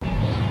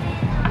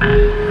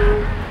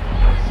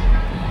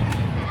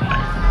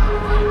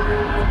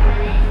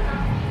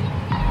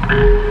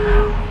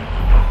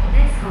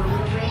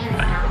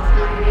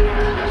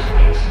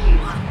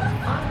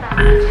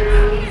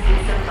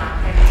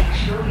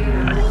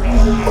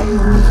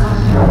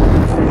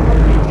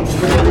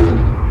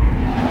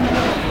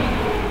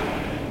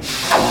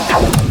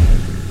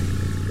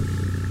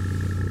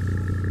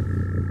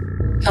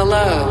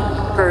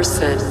Hello,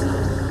 person.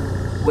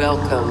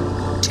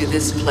 Welcome to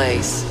this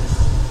place.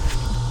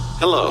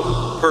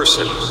 Hello,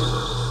 person.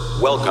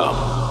 Welcome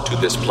to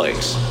this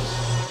place.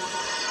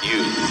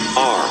 You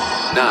are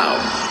now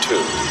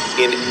tuned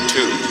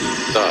into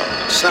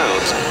the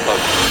sounds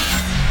of...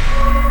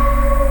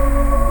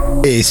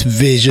 It's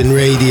Vision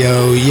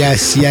Radio.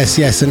 Yes, yes,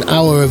 yes. An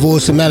hour of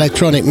awesome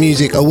electronic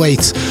music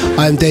awaits.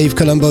 I'm Dave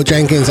Colombo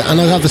Jenkins, and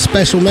I have a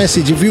special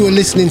message. If you are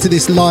listening to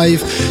this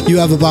live, you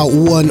have about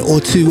 1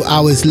 or 2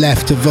 hours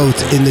left to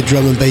vote in the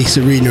Drum and Bass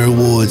Arena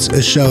Awards,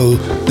 a show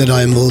that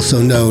I am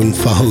also known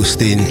for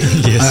hosting.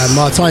 Yes.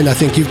 Martijn, I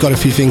think you've got a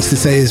few things to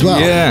say as well.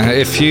 Yeah,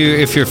 if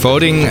you're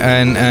voting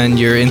and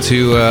you're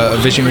into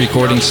Vision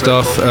recording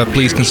stuff,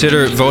 please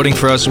consider voting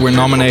for us. We're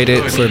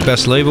nominated for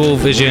Best Label,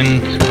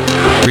 Vision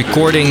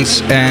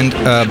Recordings, and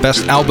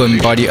Best Album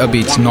by the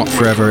Upbeats, Not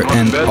Forever,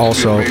 and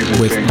also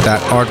with that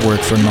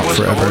artwork for Not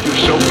Forever.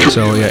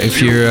 So yeah,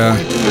 if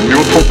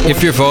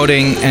you're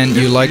voting and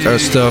you like our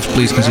stuff,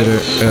 please consider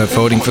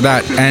voting for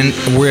that. And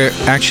we're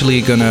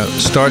actually gonna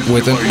start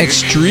with an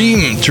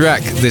extreme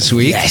track this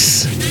week.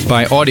 Yes.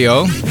 By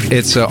Audio.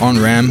 It's on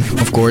RAM,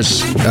 of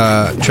course.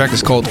 Track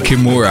is called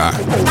Kimura.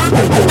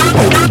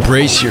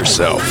 Brace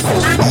yourself.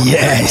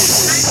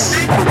 Yes.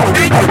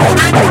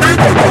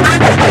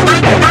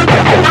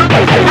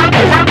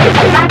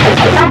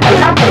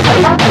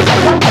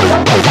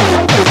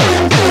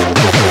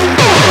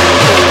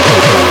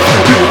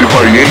 The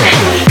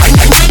variations.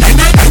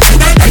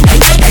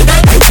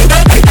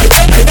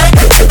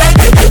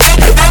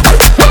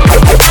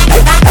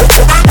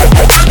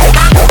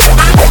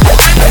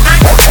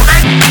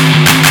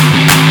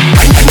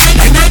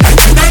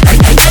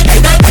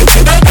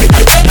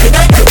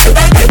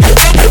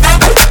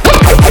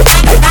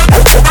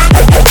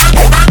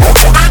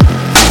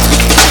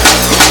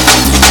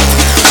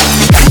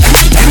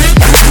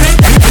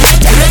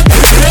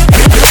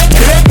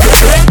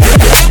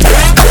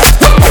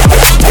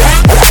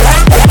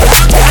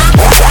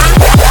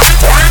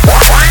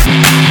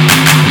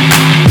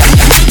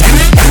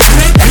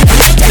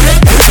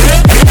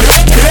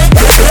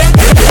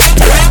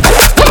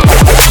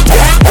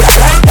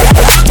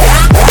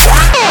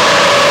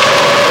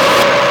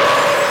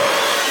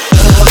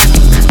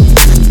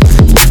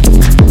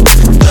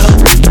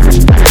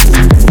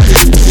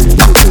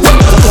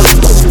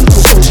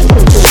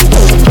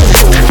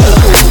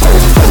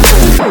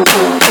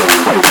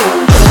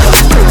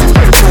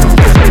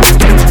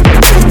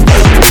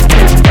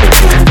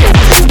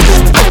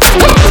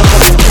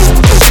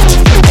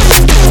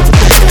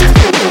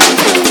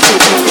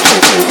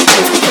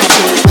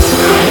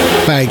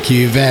 Thank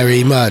you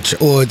very much,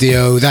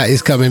 Audio. That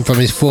is coming from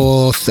his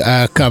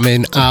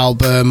forthcoming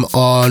album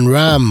on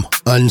RAM,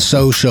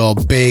 Unsocial.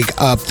 Big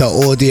up to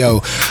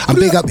Audio. And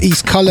big up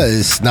East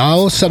Colours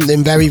now.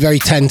 Something very, very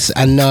tense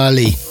and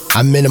gnarly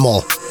and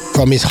minimal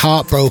from his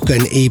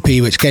Heartbroken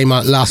EP, which came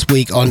out last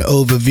week on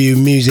Overview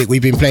Music.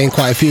 We've been playing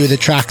quite a few of the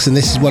tracks, and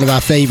this is one of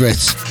our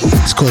favourites.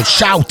 It's called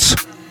Shout.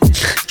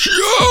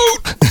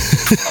 Shout!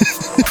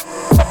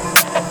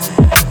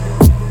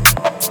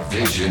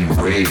 Vision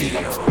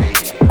Radio.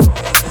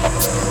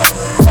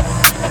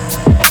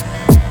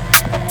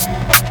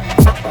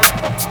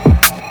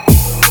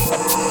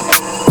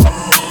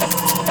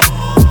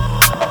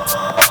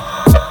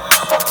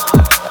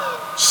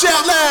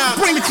 Shout loud,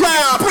 bring the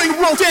crowd, bring the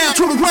roll down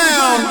to the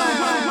ground.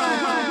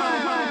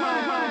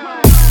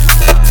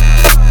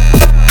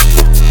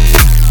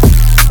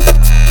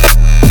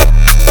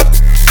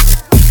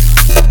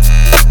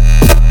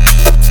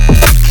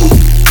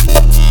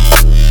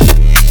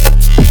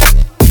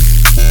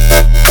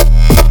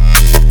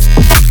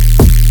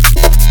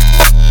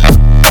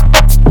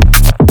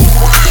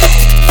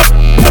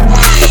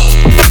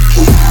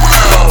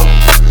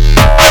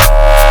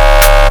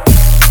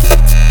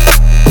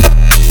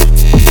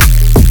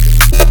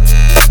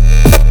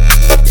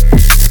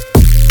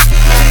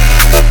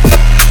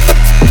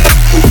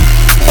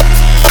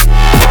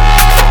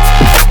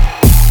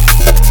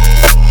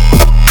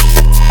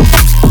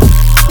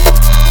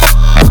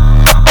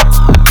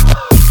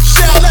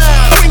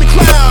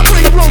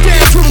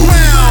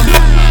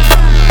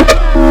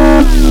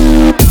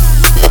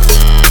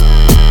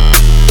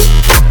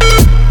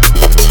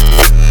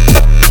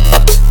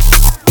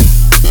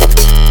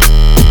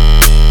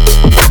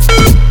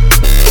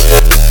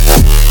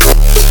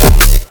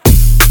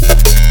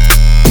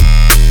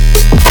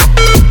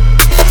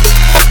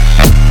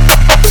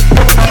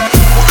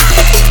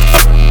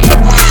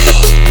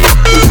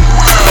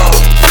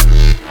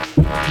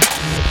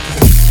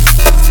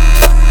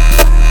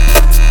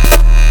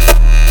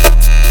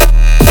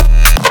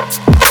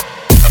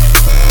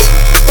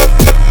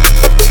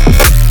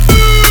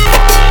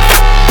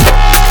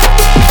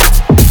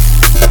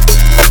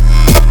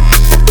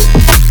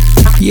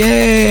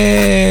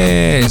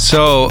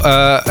 So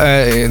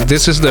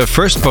this is the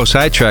first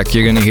post-side track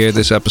you're going to hear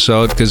this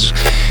episode, because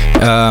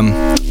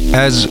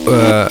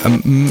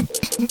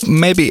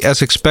maybe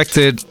as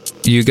expected,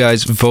 you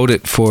guys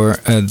voted for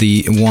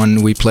the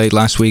one we played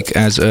last week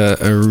as a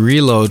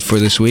reload for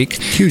this week.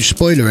 Huge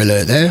spoiler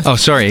alert there. Oh,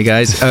 sorry,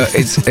 guys.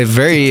 It's a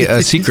very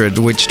secret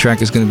which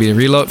track is going to be a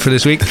reload for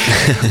this week.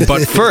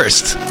 But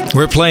first,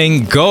 we're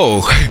playing Go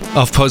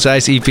of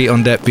Poseid's EP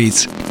on Dead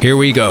Beats. Here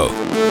we go.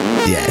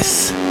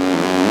 Yes.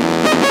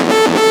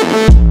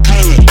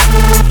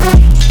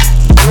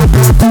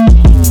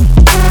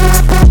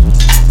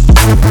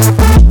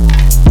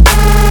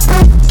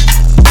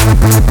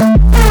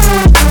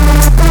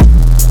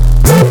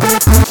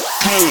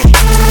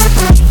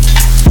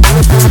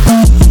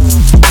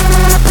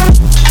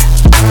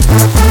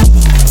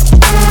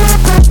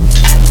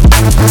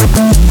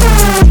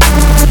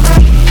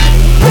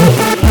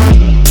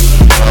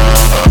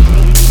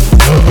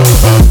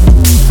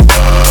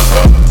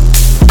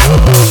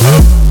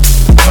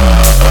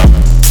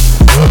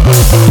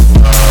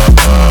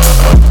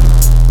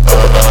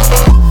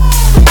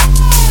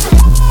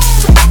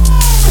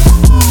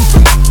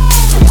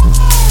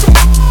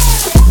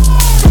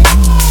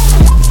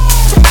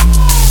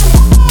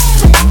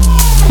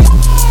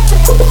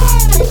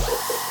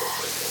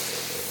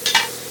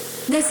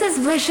 This is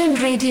Vision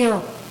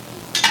Radio.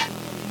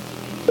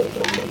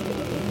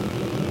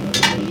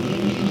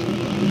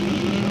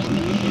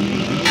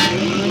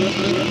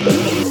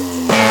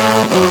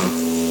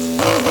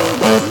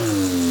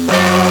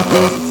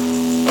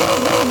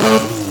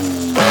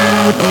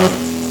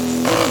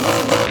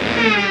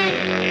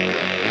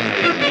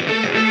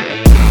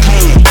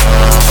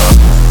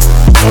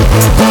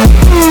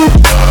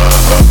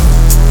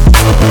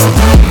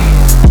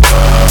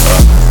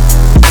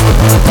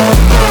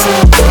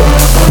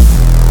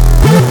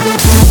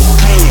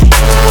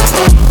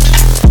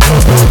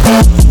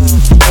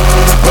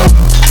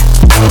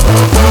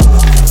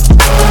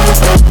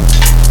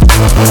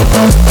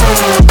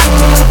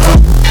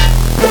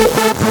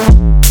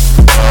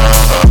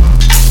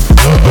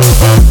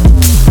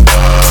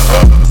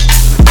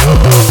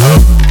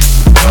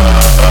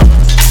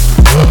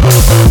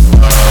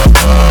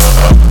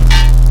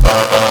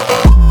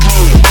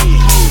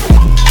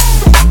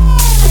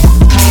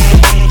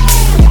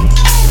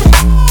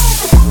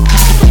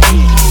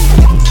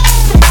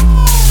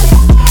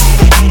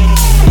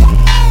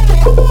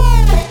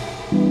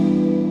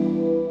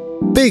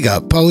 Big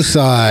up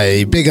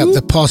Posei, big up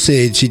the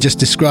Possage. He just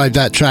described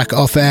that track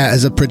off air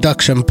as a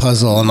production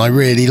puzzle, and I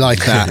really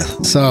like that.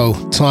 So,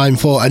 time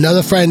for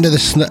another friend of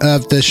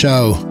the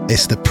show.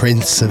 It's the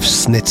Prince of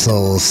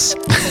Schnitzels.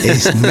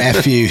 It's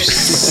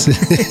Mefjus.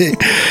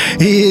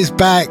 He is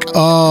back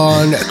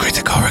on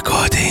Critical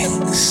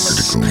Recordings.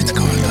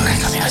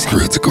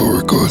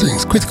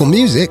 Critical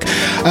Music.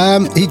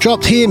 He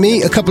dropped Hear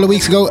Me a couple of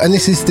weeks ago, and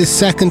this is the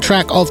second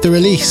track of the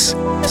release.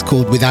 It's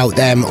called Without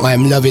Them. I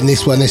am loving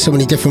this one. There's so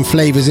many different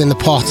flavours in the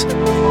pot,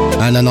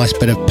 and a nice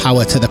bit of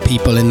power to the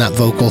people in that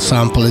vocal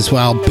sample as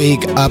well.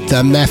 Big up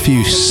the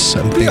Mefjus,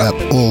 and big up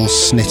all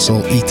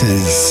Schnitzel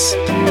eaters.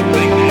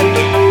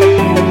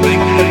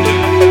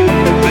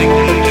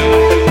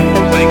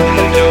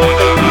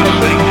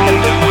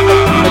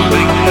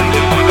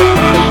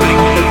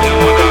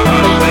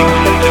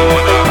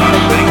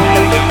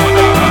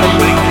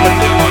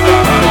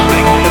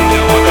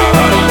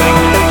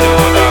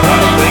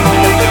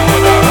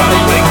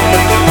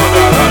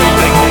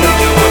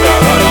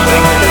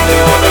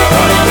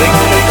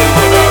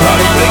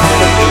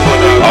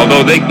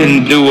 Although they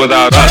can do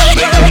without us,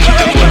 they can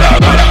do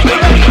without us, they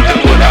can do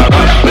without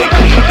us, they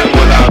can do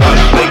without us, they can do without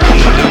us, they can do without us, they can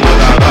do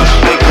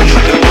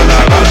without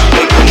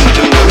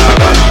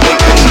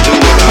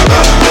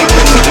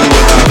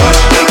us,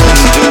 they can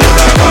do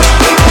without us, they can do without us,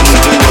 they can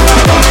do without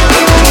us,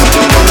 they can do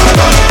without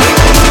us, they can do without us, they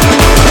can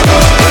do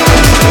without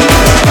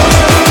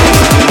us.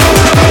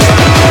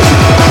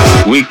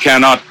 We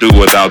cannot do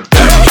without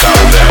them,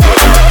 without them,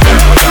 without them,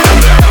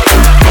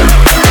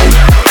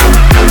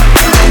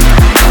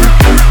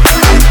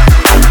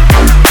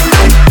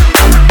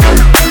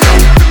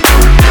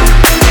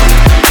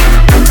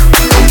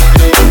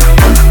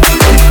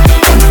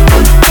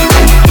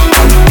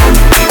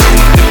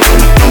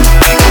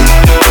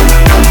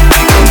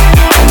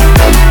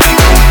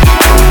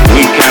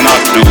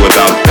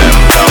 without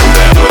them.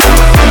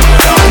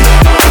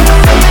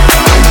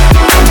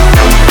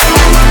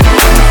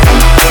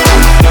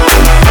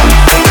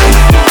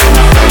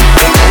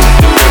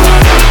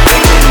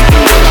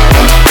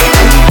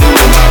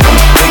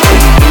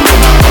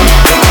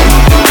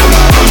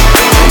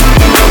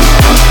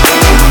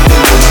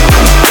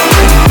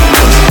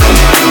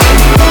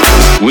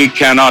 We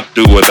cannot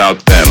do without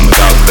them,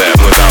 without them,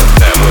 without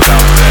them, without them,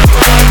 without them.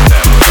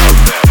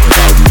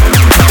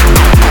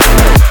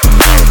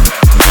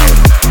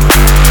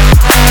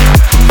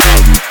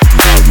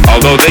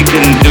 Although they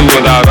can do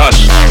without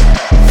us.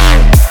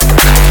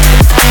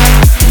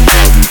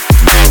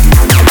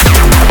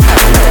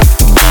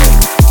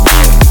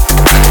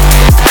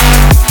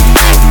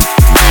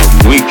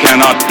 We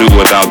cannot do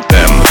without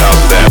them,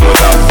 without them,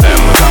 without them,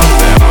 without them.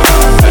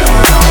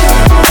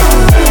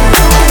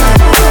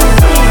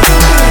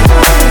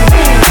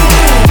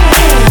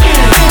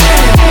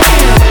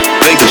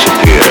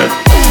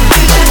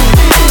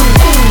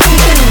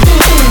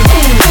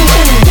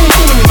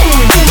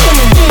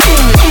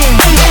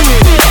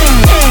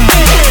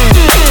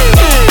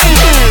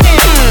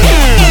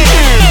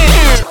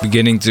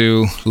 beginning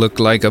to look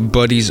like a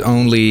buddies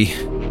only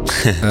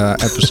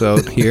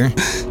episode here.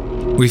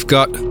 We've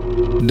got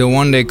the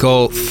one they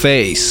call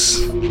Face,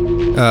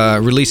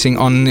 releasing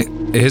on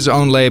his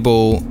own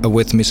label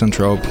with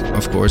Misanthrope,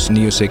 of course,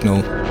 Neo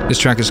Signal. This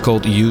track is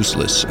called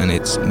Useless, and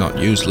it's not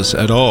useless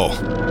at all.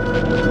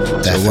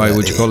 Definitely. So why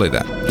would you call it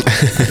that?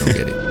 I don't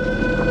get it.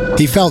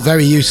 He felt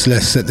very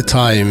useless at the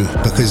time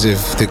because of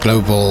the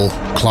global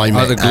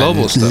climate. Oh, the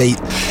global stuff.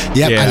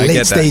 And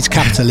late stage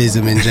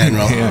capitalism in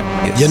general.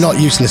 Yes. You're not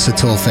useless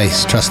at all,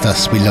 Face. Trust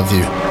us, we love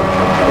you.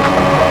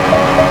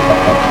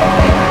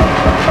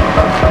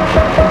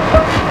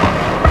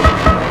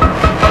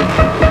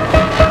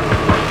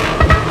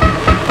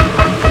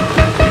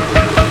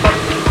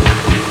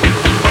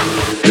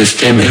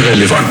 System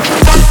irrelevant.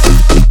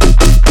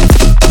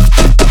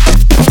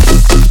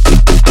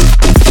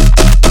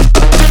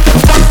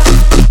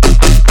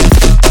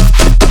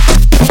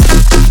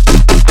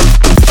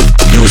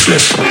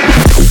 Useless.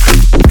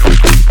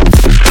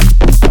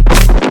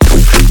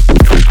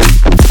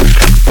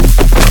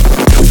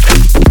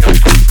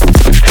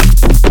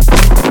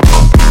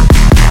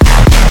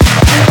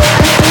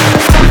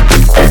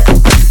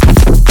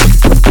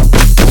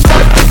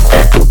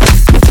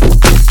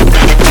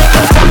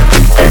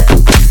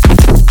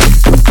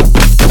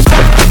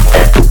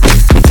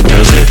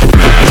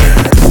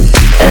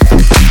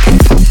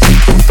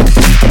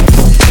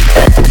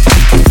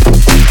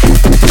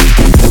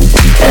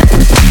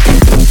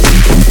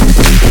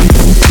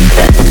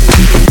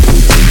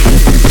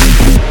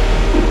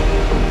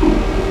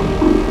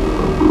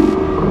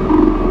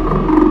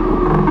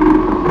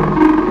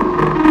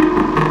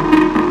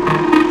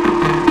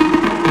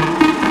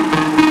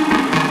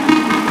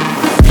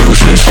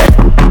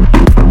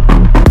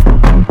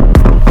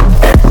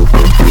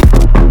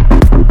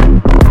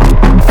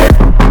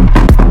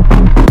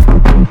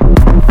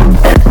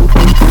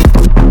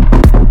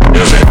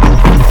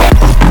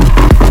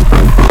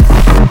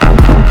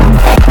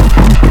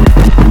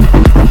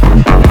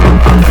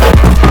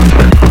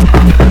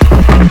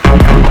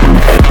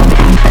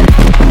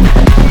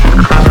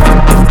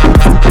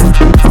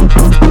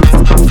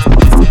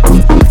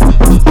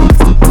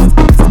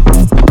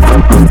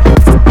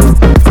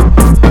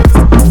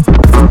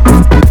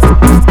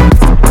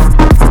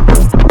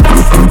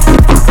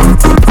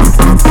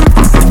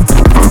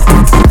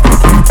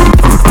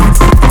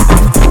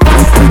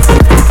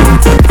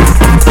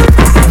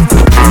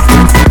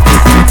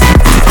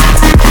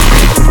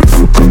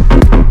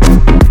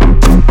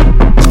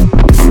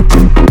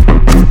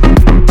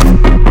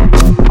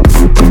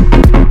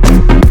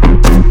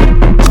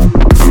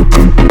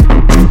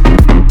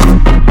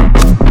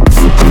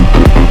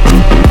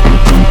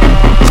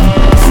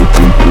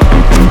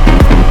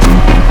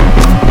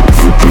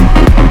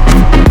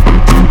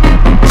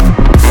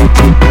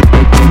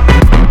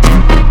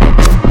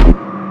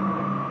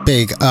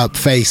 Big up,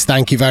 Face.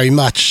 Thank you very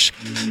much.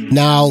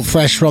 Now,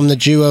 fresh from the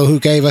duo who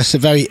gave us a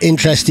very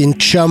interesting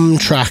Chum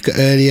track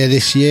earlier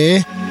this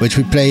year, which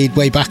we played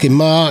way back in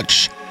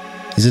March,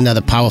 is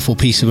another powerful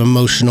piece of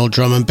emotional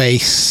drum and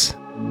bass.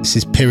 This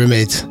is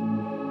Pyramid.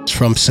 It's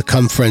from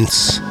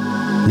Circumference,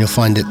 and you'll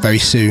find it very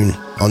soon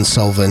on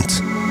Solvent.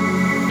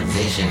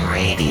 Vision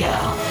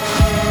Radio.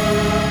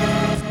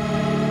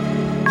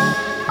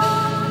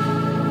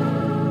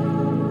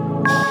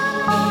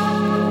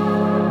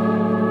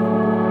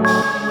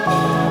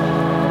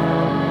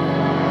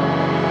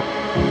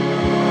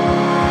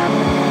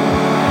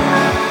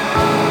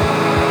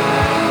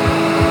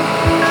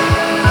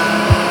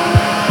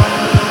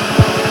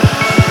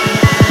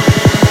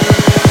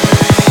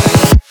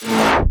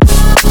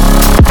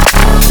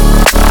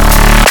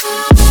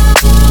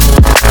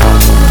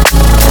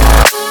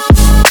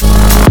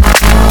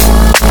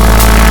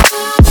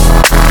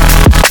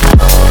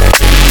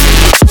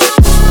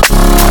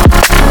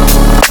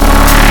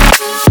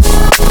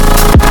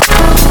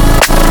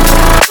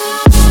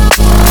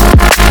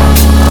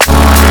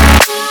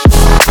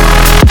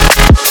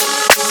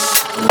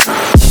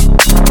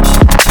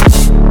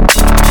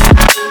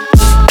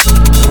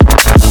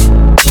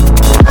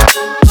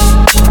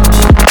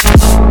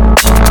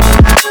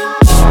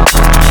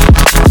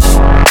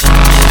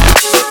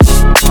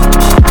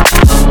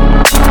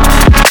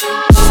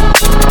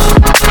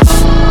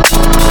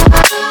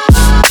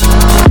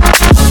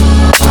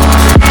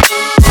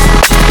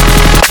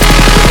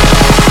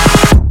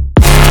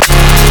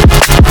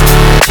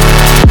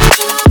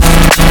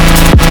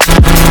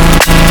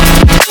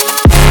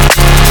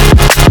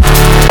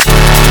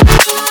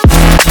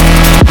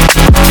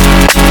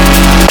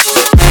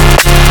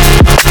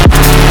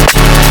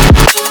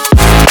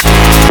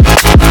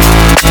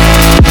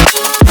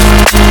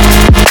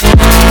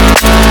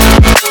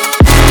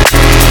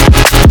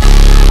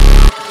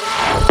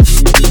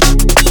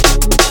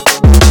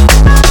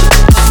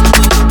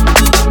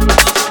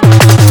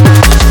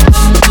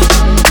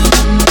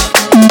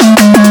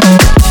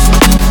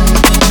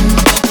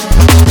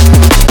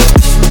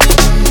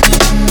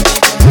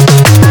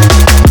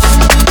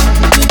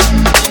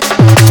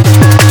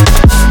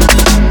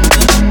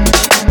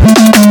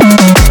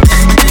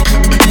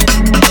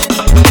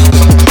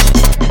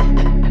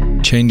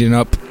 Changing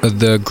up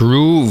the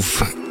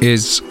groove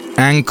is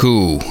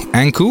Anku.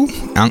 Anku?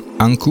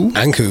 Anku?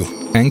 Anku.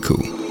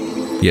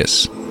 Anku.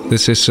 Yes.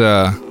 This is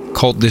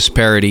called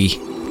Disparity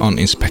on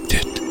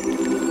Inspected.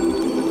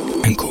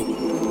 Anku.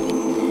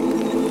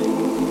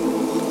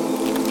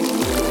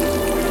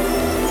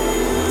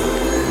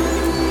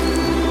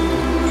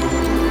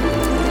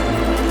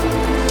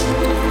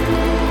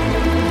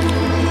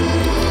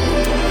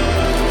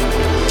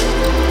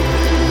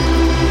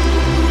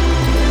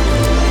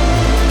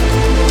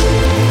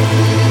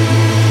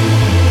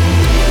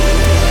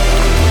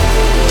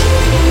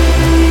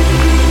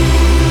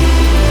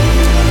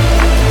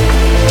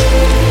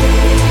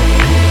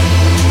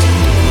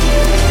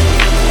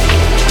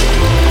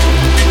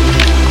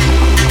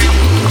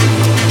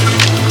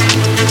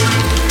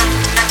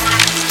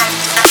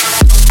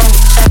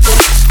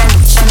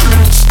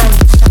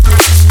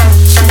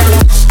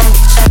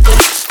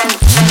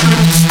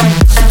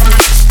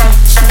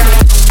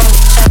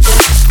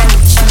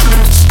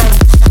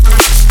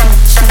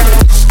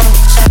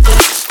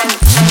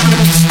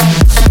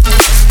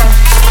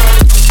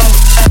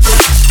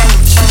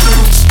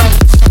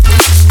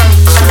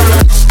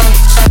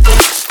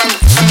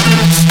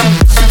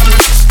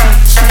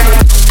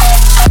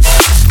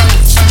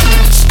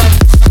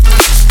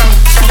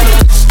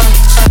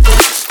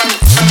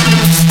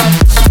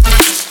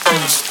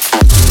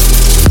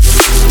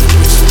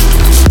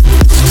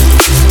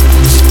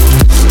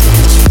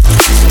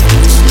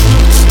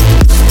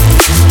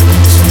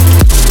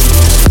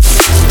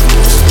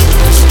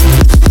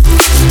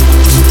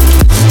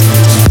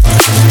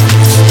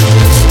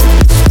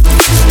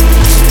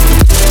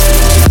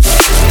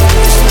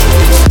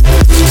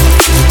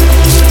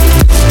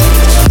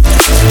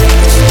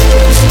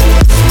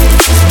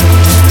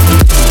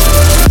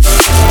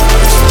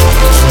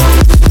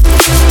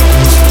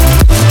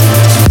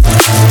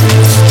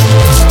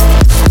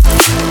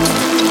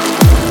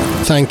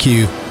 Thank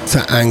you to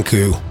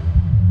Anku.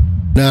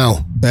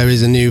 Now, there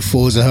is a new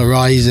Forza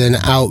Horizon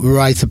out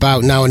right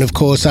about now, and of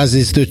course, as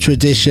is the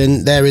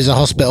tradition, there is a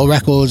Hospital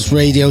Records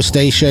radio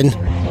station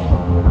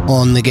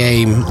on the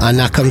game, and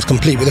that comes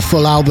complete with a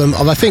full album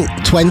of, I think,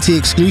 20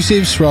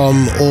 exclusives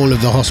from all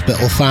of the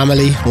Hospital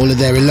family, all of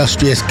their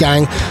illustrious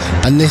gang,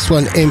 and this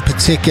one in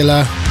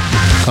particular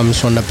comes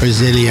from the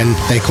Brazilian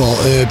they call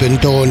Urban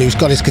Dawn, who's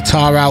got his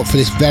guitar out for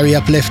this very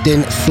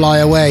uplifting Fly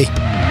Away.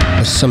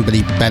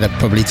 Somebody better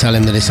probably tell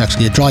him that it's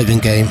actually a driving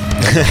game,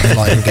 not a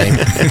flying game.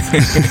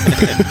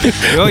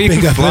 Well, you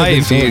can fly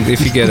if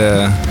you get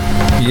a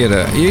you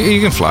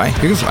can fly. You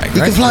can fly.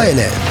 You can fly in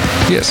it.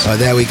 Yes. Oh,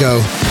 there we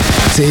go.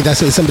 See,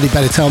 that's what somebody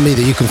better tell me,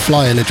 that you can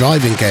fly in a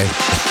driving game.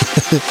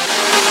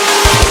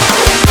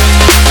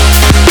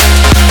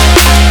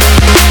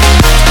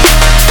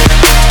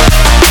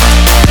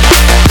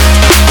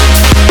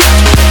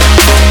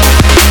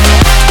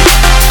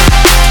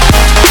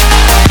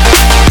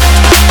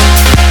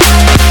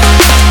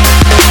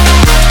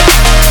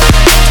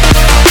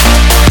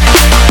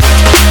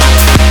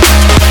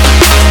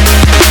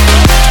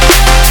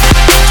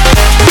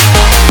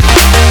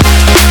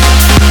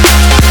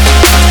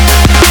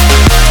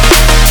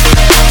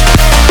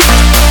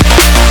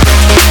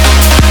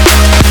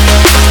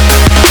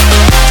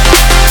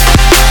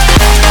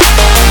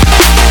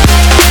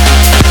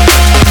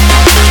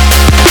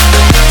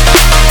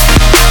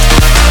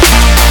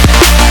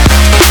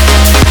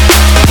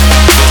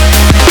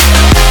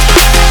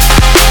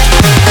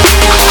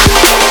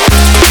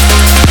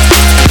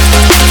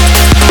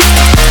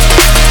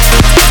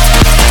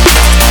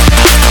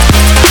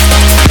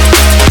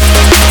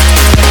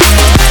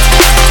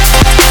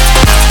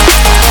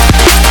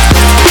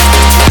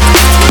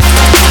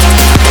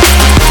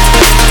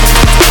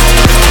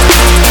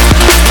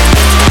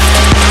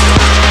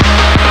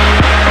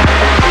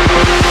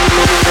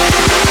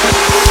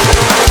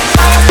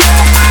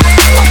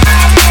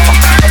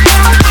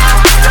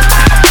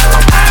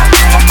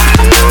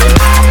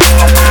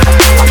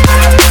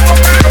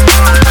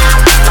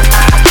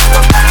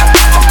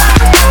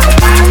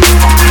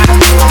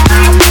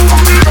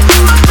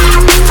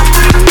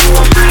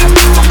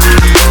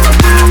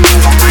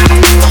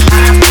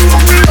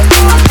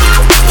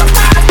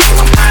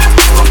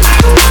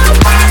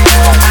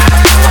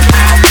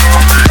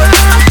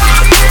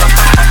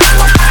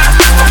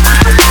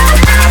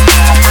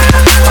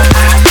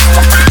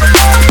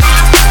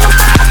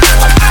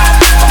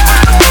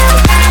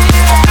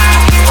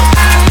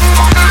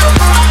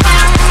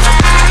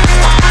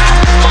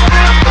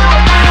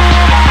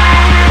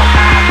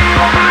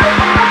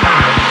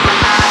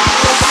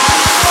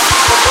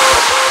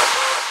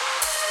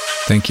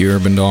 Thank you,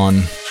 Urban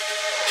Dawn.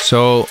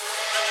 So,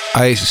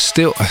 I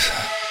still...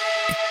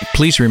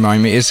 Please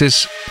remind me, is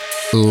this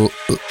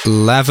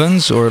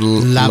Lavans or...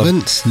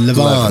 Lavans?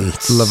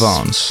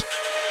 Lavans.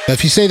 But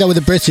if you say that with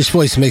a British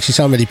voice, it makes you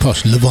sound really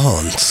posh.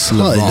 Levance.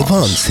 Hi,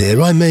 Levance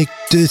here. I make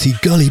dirty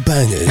gully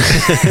bangers.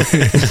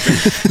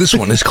 This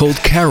one is called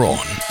Karen.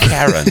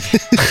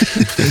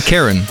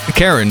 Karen.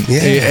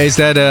 Yeah. Is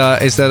that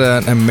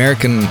an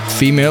American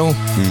female?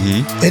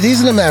 It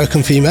is an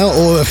American female,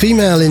 or a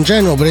female in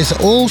general, but it's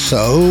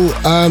also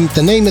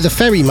the name of the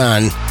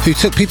ferryman who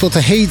took people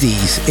to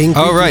Hades in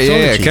Greek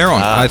mythology.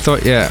 Karen. I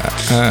thought, Yeah.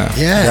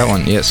 that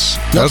one, yes.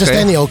 Not just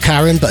any old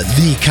Karen, but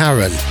the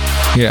Karen.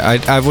 Yeah,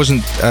 I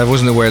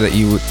wasn't aware that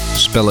you would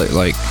spell it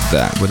like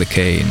that with a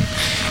K.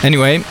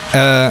 Anyway,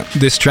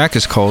 this track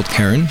is called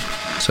Karen.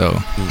 So,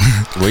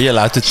 were you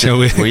allowed to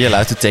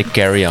take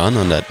Carry on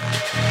that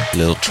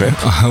little trip?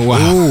 Wow.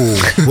 Ooh,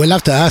 we'll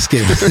have to ask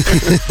him.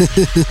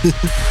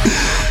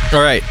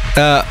 All right,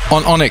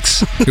 on Onyx,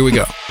 here we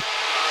go.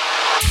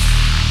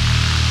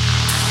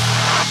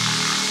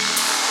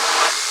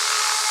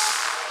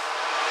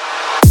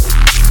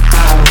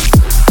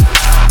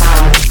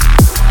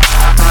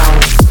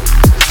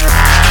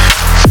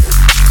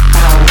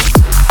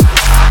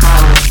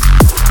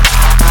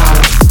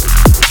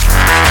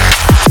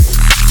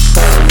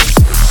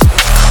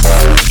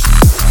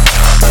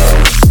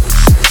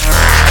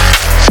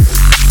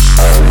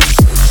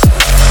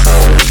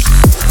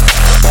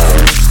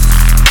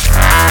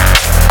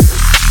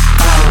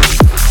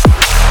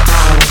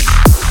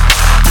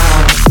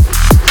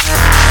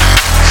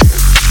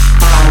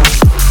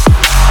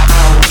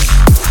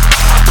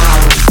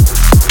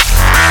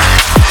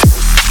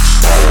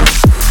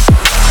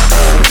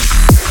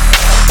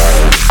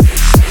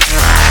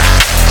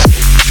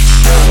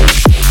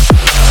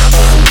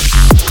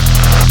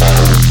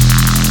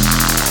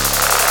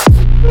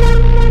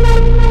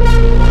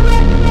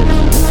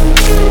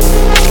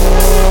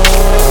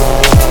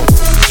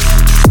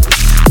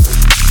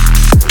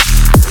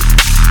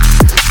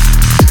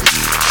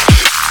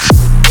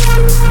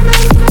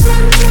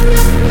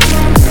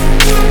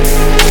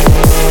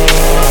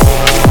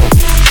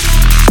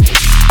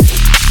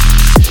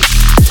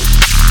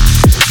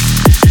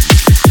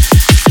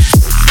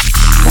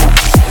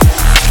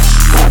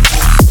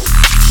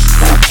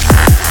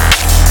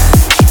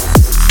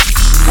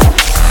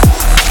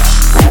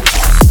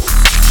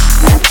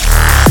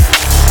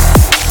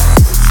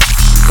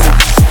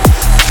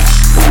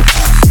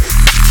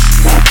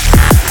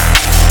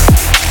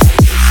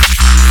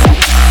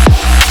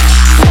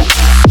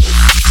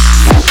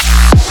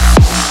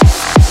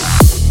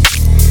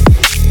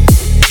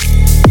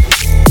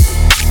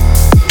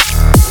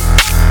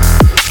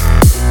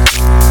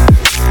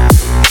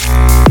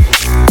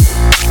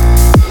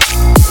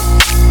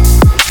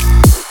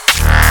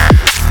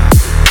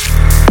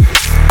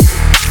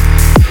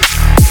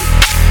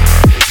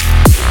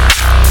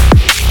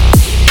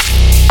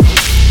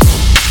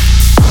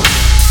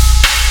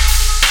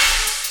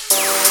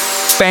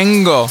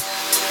 Pengo.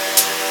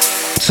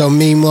 So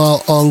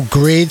meanwhile on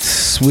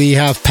Grids we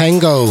have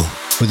Pengo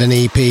with an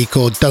EP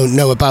called Don't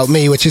Know About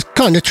Me, which is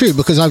kind of true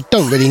because I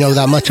don't really know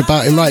that much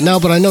about him right now,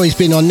 but I know he's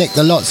been on Nick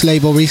the Lot's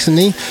label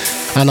recently,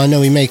 and I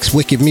know he makes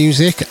wicked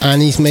music,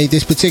 and he's made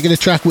this particular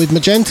track with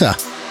Magenta.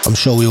 I'm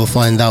sure we will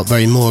find out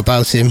very more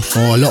about him,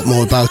 or a lot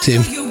more about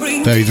him,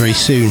 very, very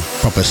soon.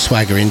 Proper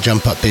swaggering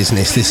jump up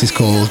business. This is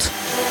called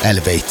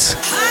Elevate.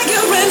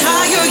 Higher and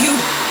higher you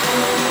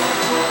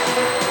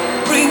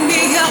bring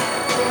me up.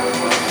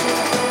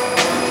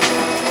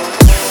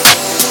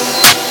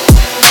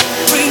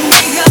 Bring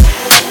me up.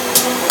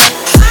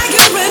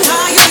 Higher and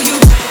higher you.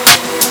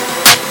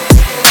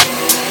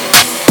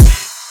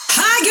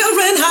 Higher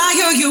and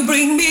higher you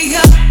bring me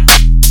up.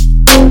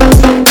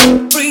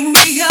 Bring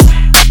me up.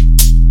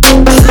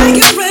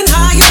 Higher and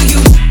higher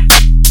you.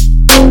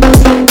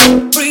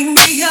 Bring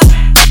me up.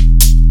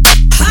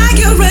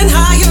 Higher and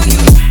higher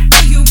you.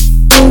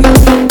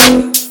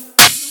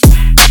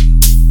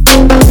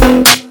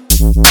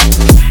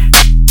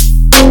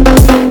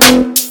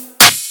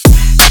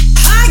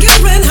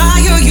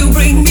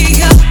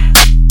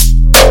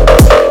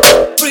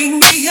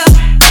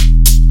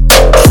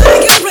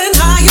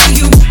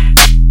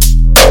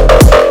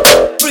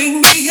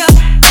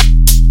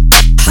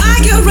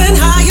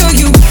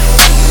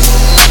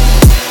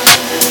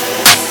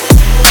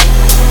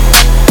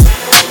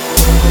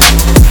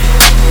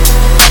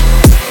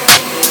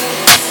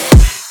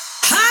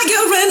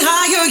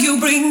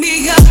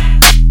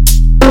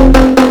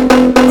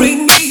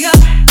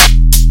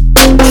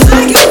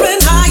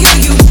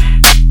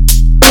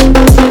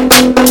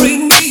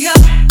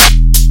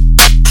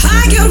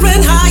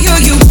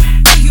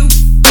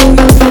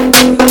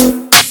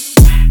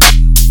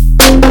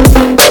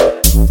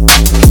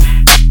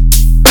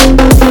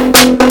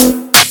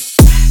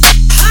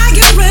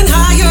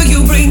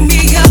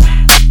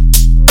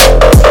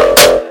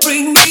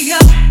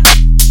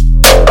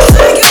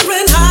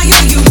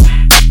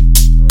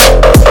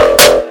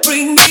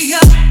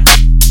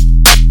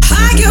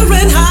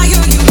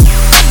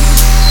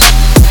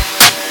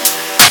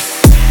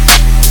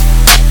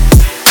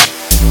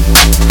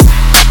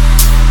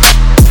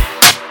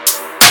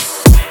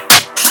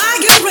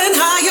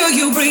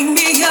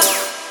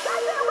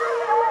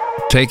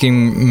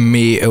 taking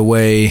me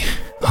away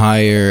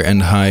higher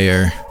and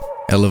higher,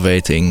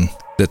 elevating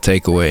the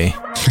takeaway.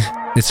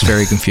 It's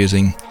very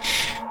confusing.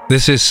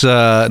 This is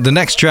the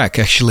next track,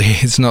 actually.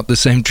 It's not the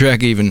same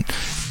track even.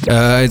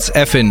 It's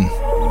Effin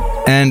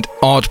and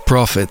Odd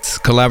Prophet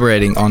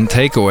collaborating on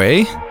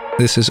Takeaway.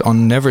 This is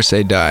on Never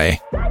Say Die.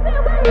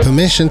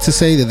 Permission to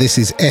say that this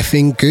is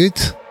effing good?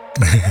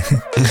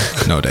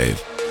 No,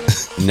 Dave.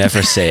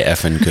 Never say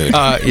effing good.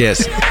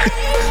 Yes.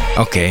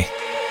 Okay.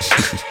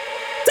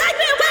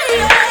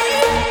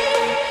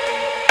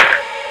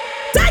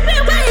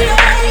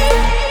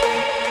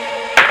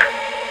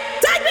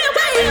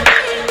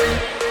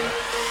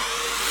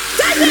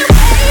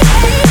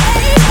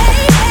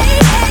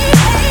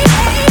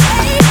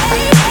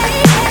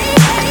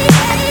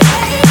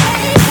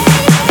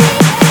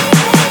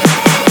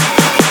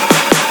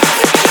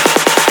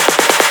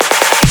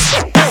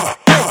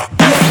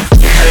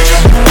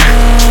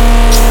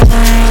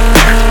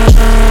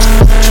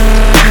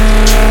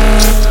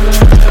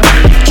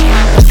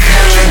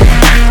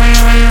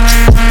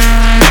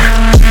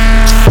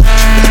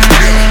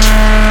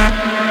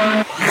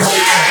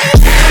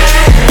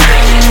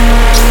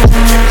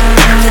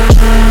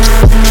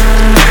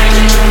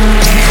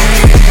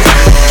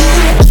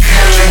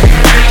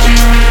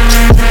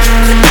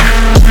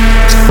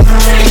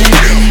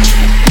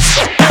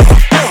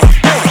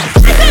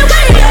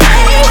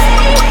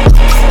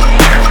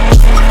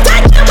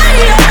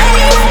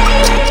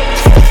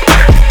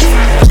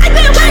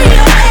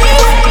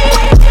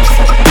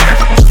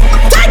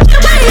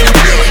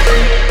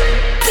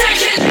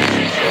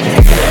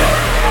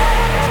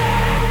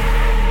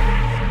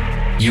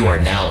 You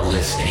are now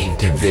listening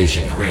to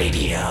Vision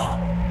Radio.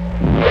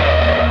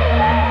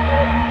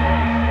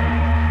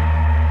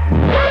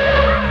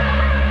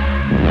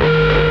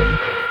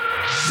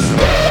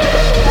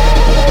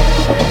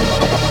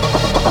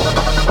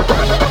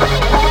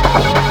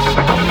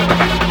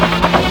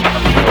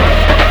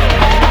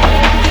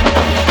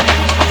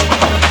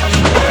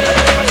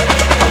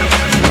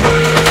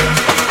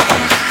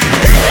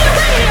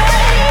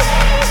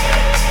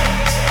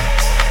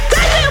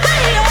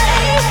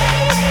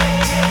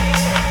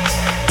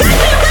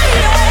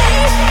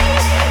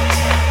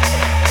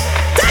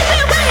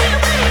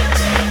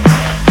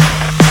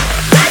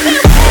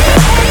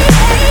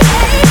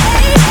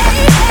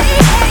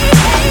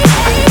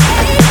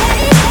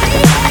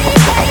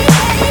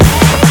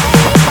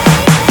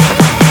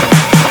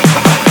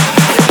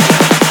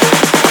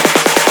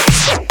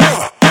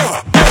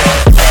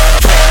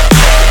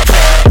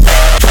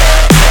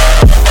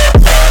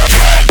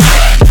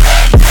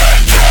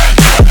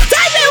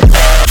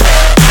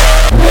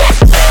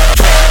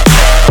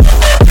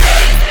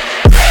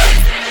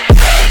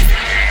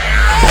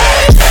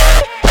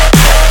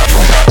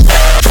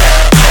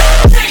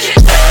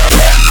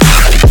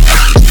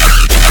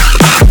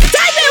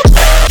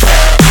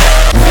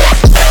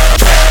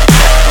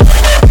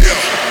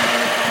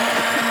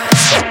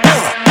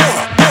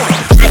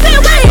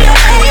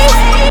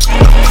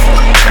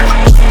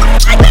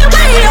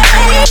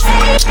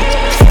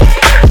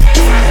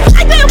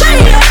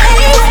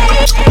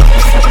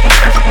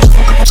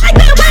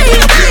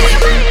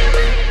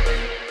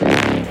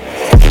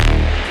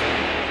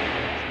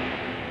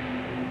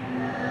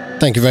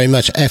 Thank you very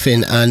much,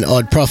 Effin and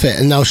Odd Prophet.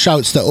 And now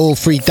shouts to all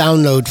free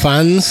download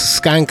fans.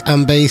 Skank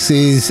and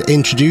Bass's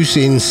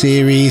Introducing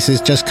series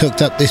has just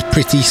cooked up this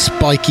pretty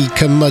spiky,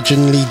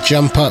 curmudgeonly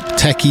jump-up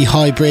techie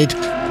hybrid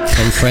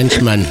from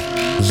Frenchman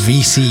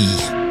VC.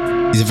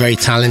 He's a very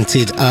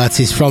talented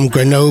artist from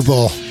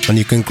Grenoble, and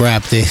you can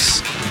grab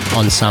this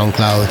on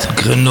SoundCloud.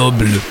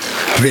 Grenoble.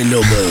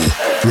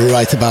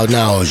 Right about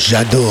now,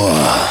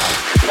 J'adore.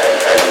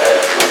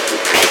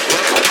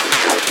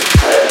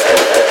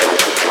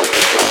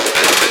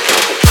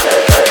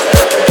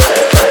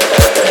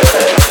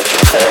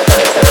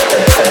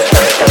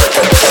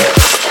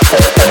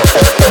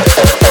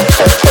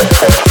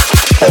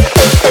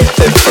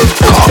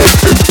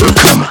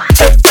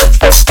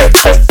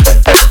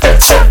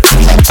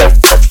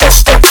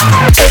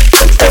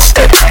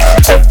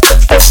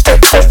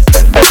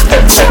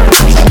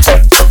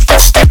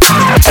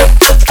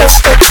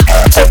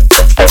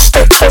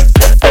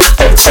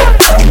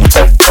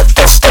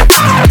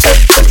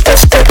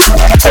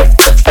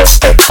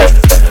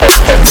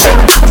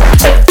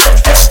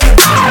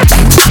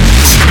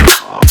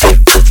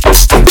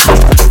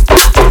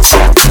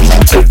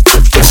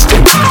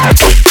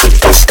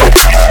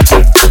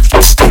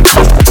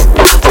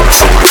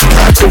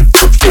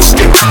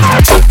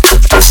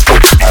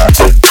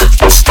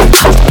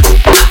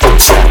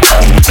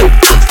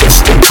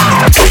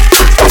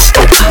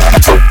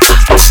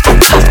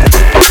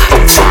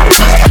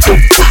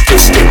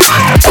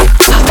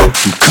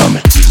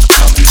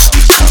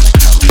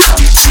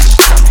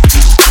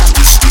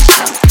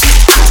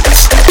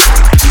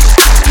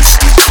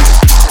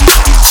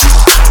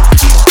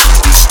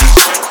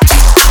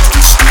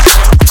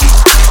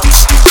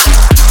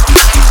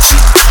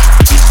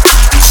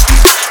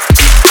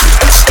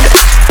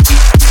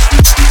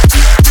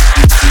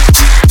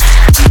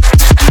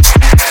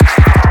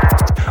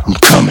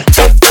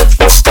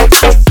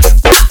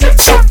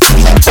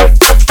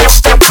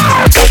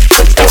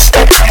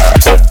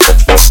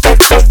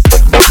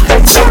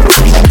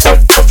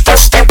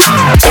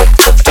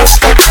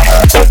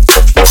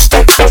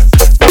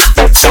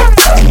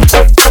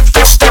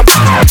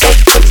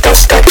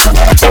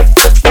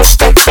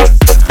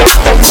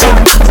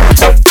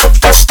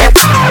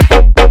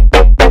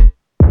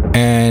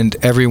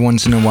 every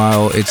once in a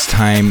while it's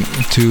time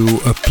to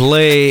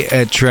play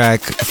a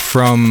track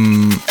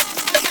from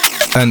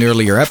an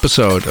earlier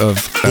episode of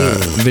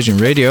Vision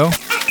Radio,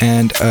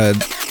 and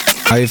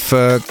I've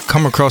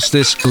come across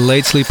this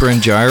Late Sleeper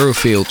and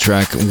Gyrofield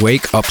track,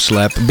 Wake Up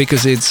Slap,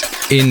 because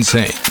it's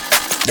insane.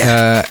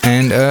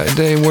 And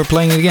they were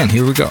playing it again.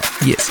 Here we go.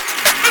 Yes.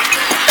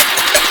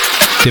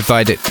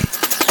 Divided.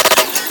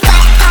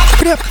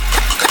 Put up.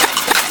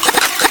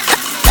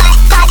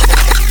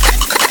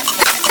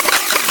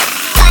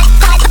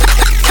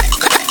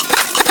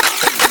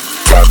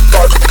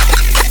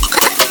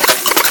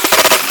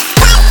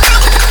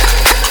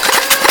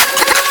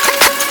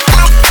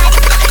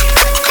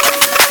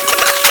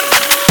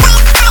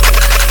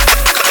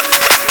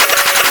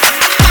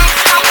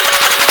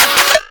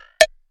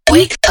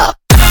 Wake up.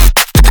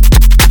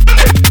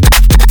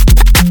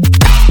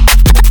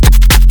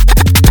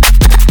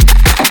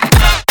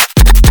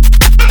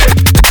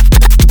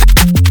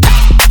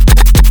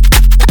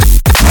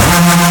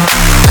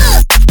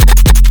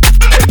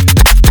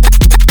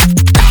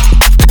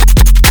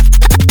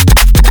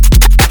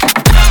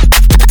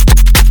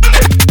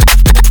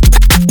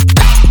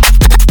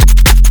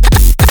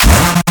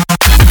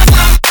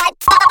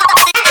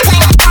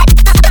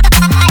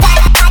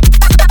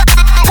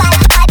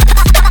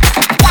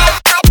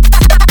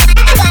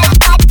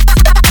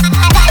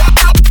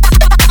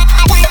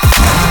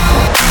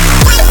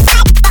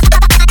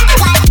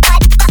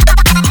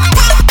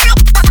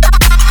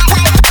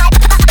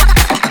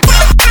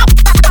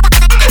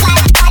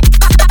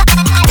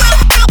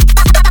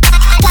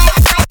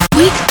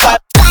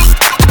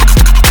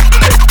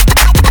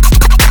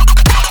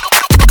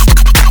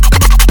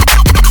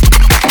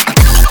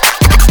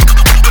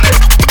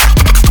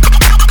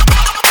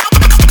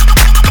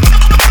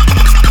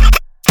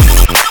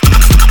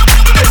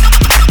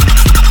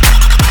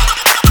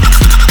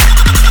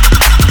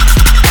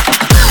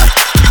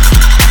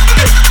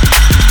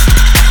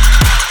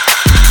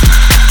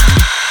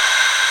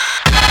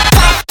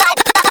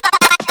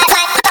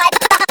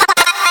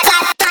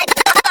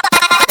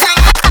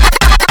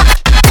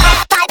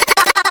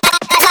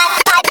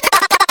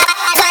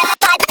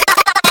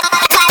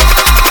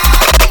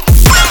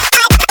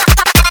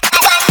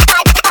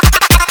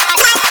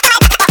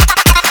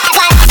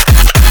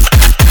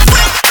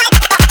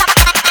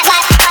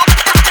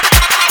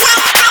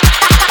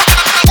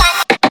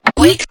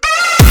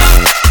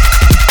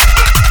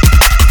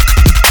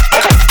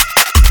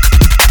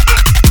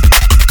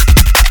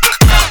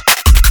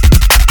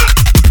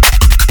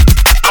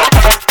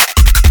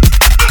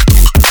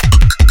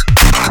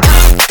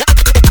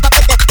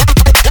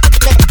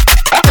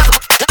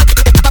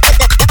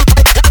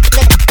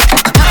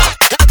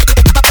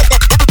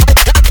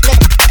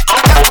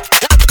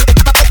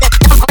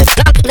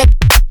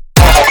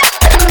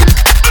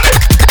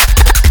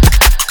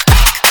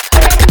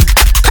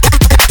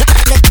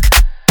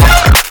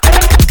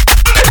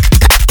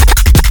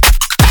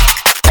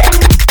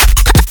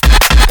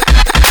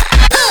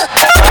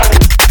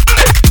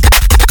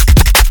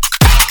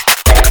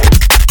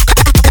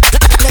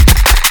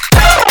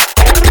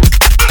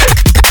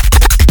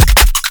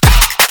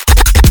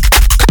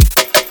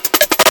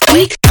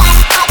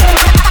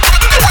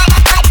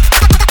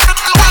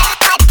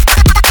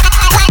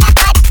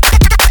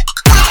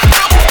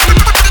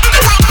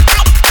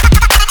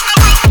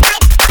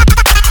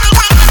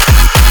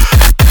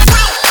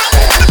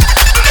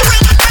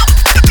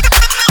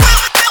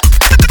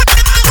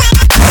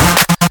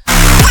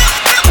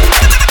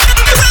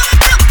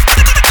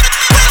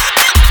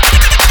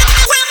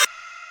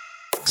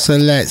 So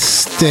let's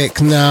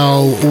stick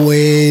now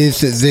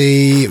with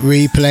the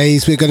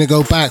replays. We're going to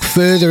go back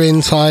further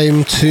in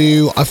time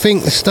to, I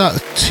think, the start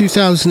of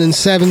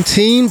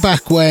 2017,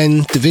 back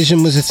when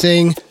Division was a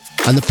thing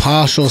and the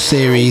Partial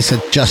series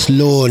had just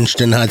launched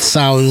and had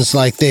sounds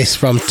like this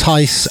from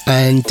Tice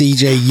and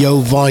DJ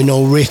Yo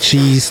Vinyl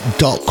Richie's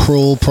Dot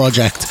Crawl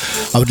project.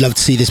 I would love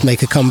to see this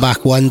make a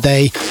comeback one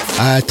day.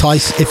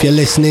 Tice, if you're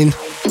listening.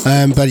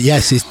 But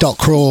yes, it's Dot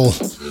Crawl.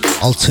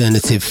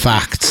 Alternative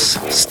Facts.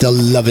 Still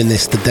loving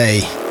this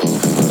today.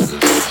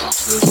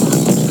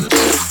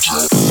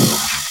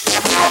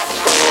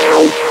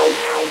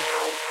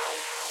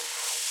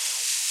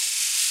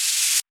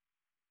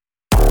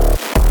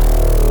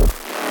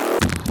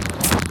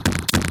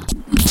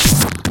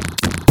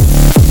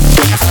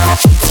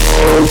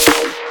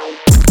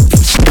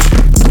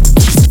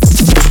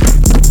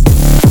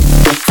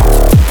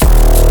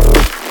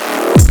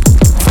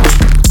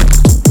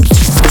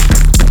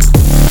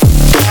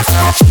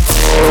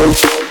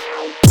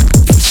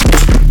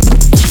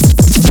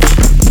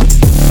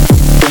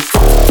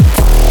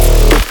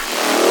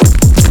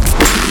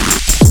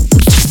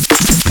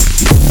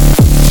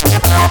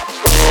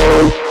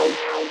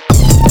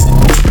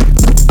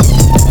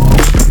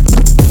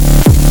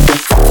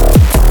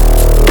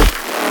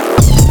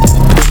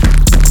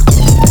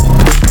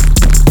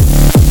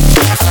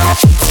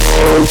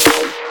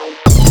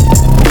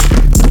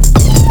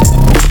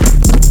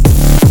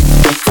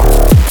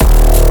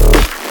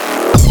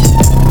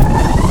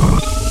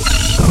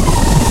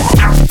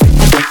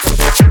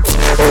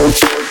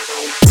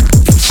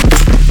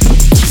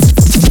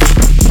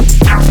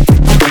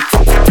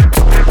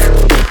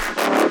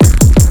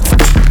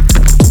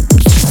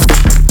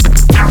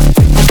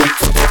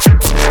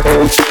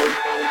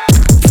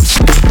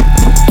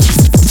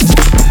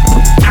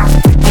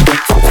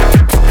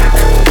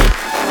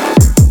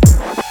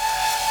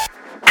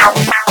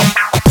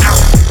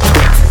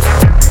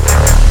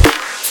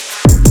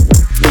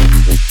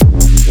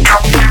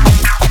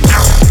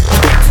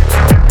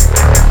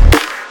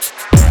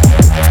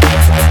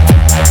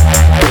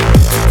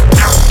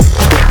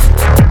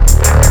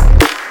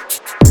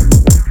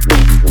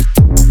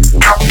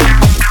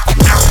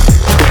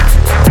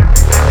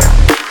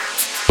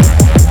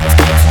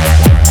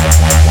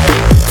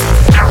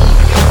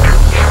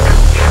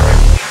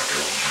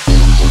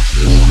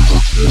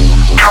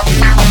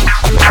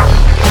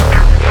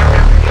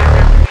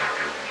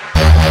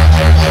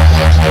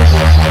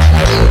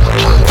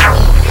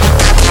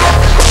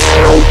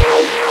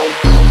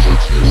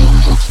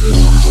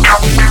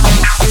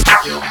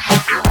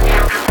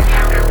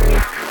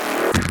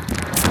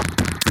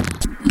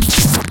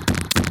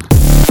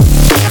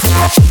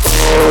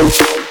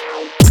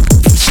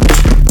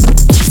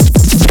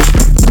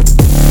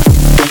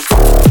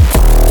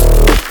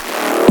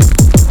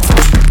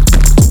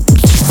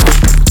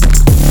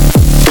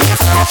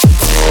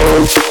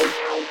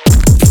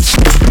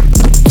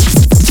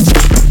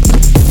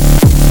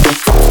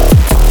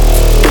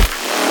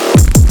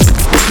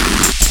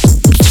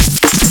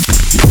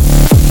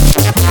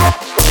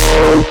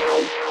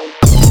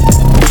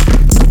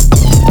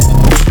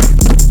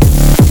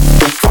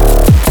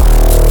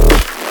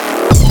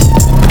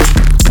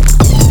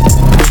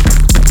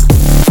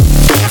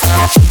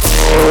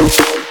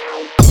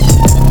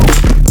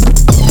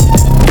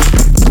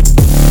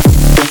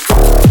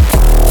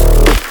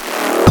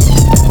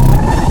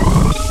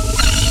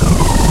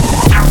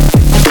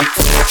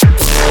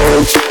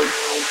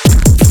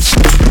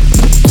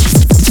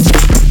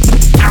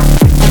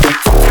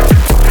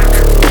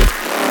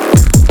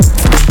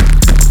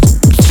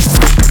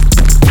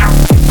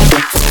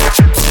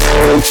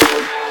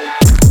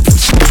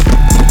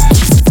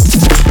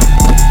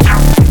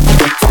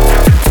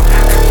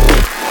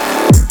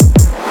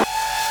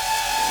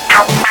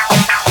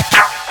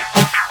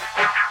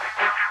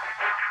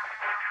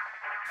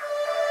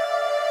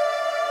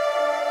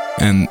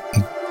 And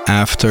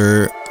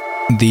after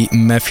the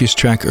Matthews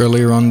track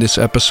earlier on this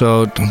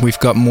episode, we've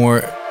got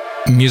more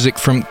music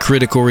from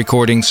Critical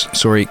Recordings.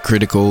 Sorry,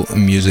 Critical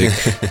Music.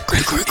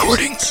 Critical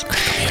Recordings.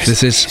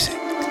 This is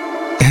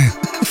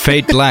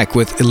Fade Black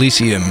with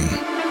Elysium.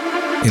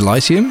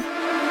 Elysium?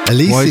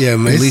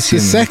 Elysium. It's the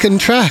second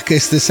track.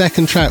 It's the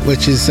second track,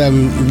 which is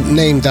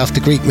named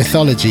after Greek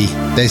mythology.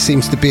 There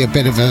seems to be a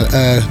bit of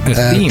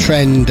a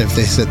trend of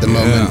this at the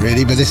moment,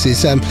 really. But this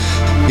is,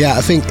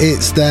 I think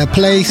it's the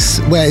place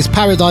where it's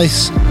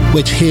paradise,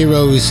 which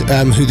heroes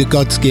who the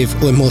gods give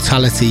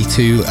immortality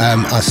to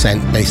are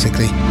sent,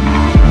 basically.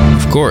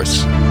 Of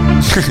course.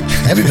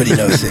 Everybody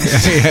knows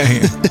this.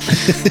 Yeah.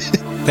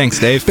 Thanks,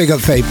 Dave. Big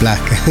up Fade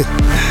Black.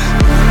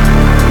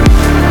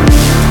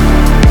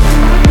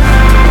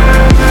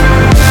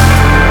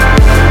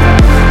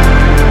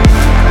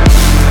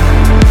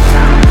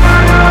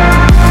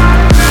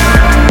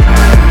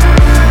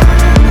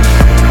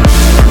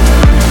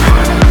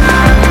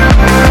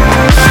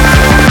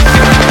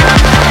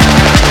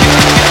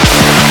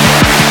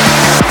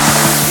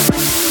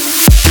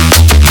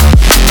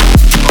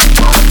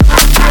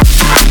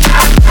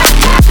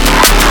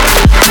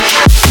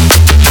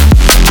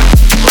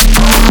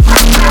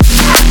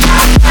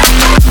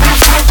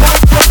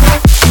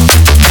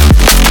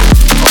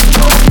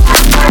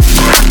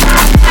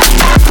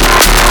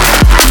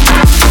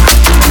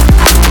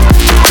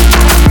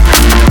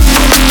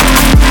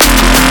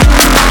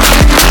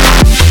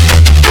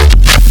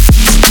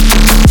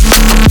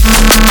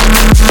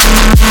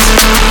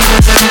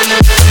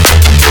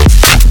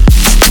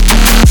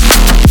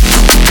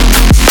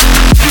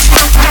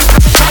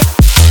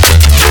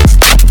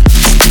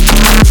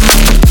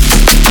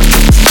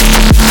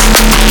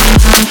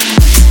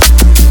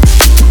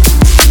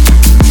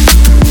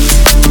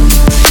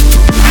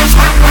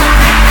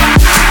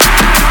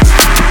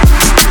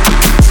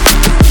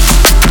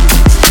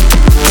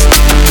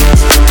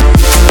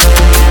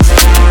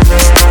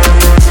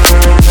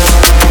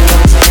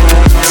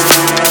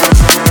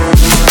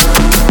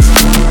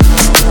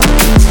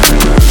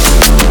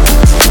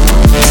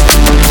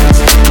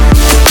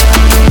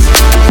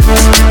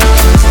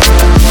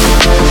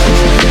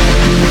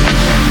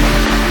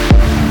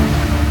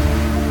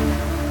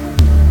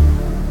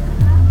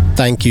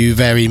 Thank you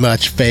very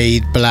much,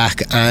 Fade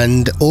Black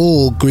and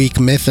all Greek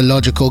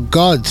mythological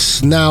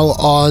gods. Now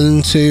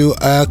on to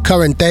a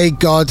current day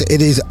god.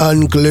 It is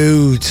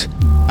Unglued,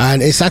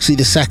 and it's actually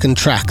the second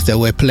track that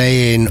we're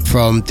playing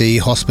from the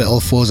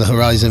Hospital Forza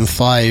Horizon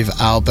 5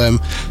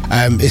 album.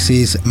 This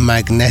is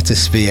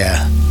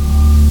Magnetosphere.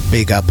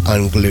 Big up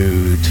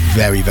Unglued.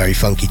 Very, very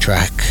funky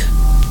track.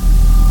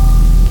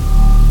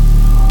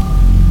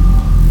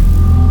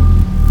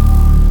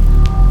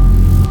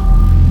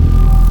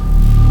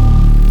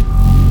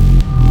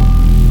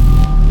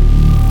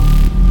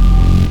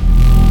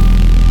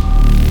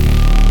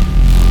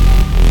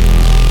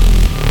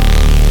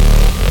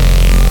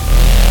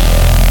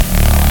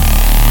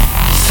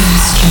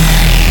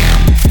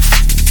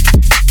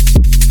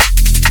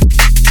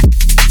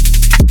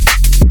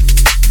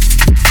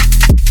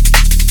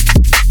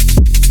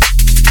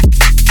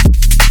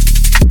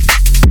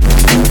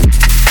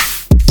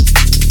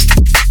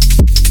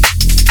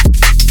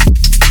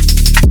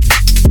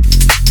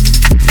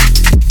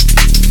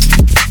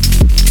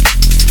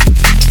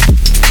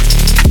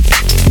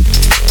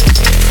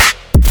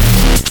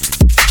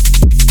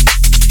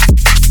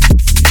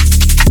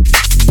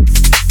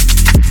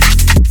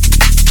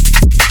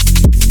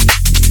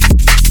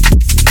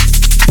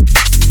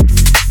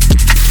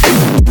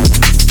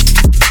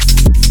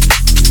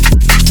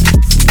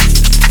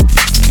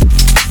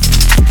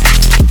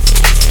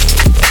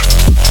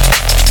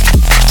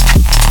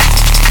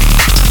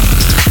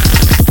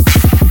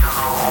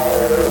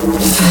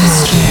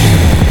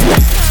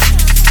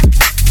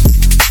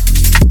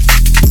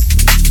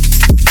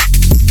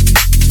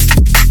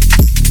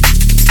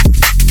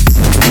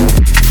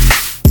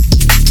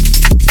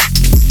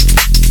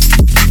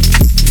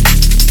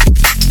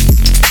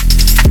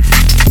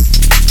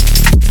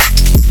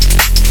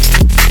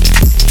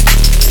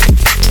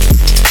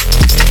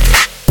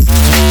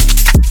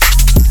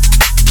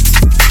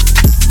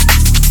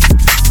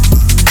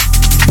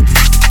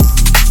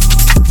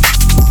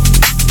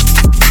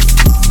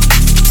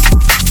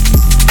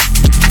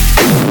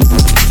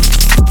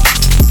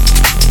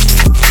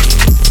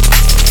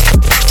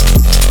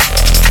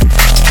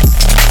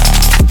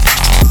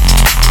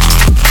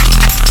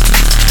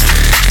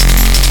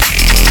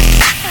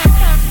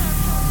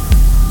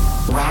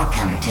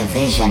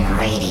 Vision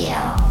Radio.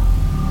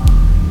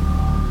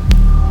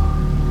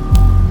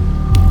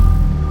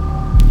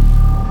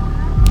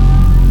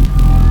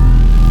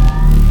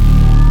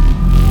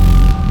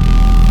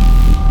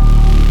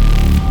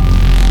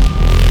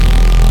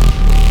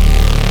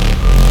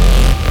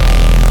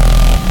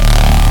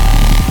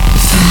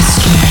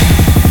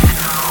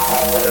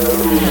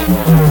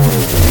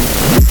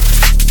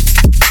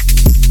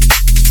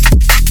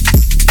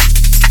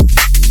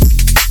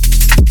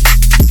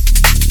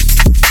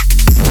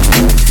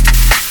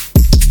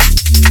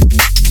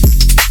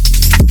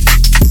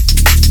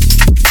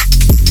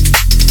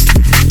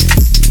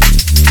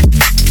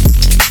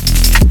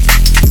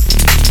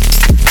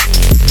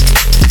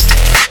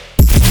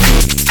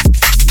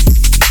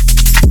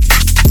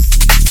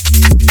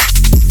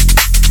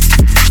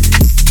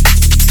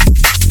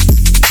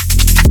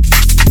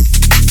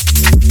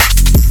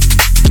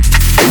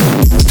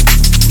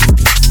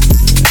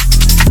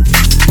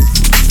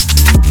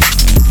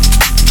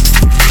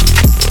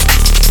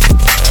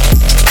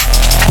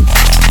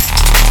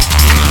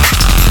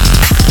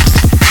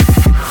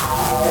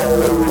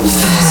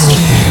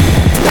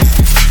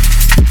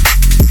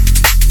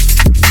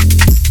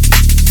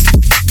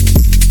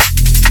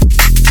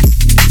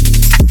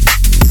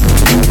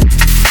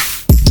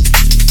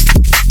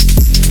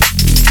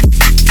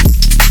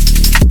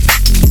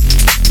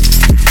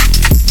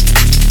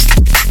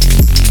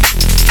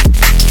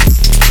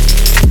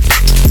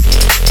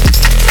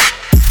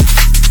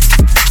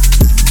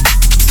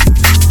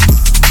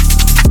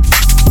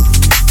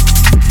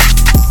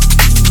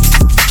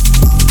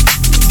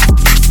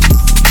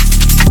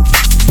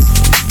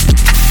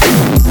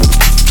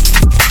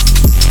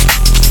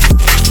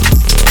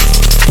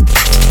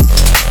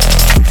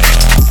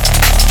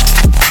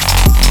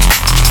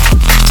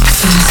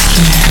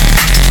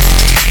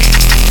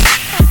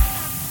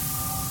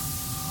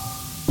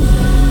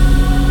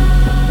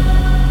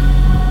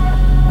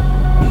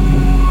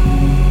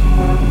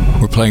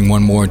 Playing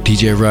one more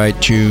DJ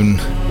Ride tune.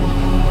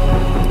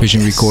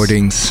 Vision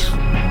Recordings.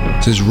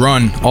 This is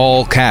Run,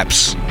 all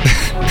caps.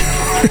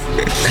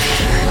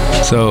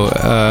 So,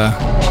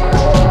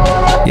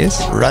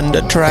 yes. Run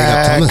the track. Big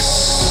up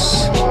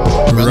Thomas.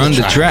 Run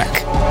the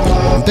track.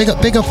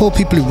 Big up all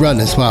people who run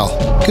as well.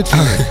 Good for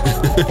you.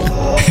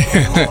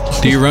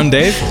 Do you run,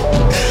 Dave?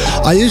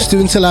 I used to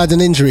until I had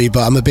an injury,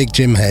 but I'm a big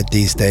gym head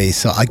these days,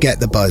 so I get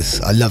the buzz.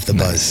 I love the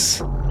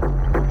buzz.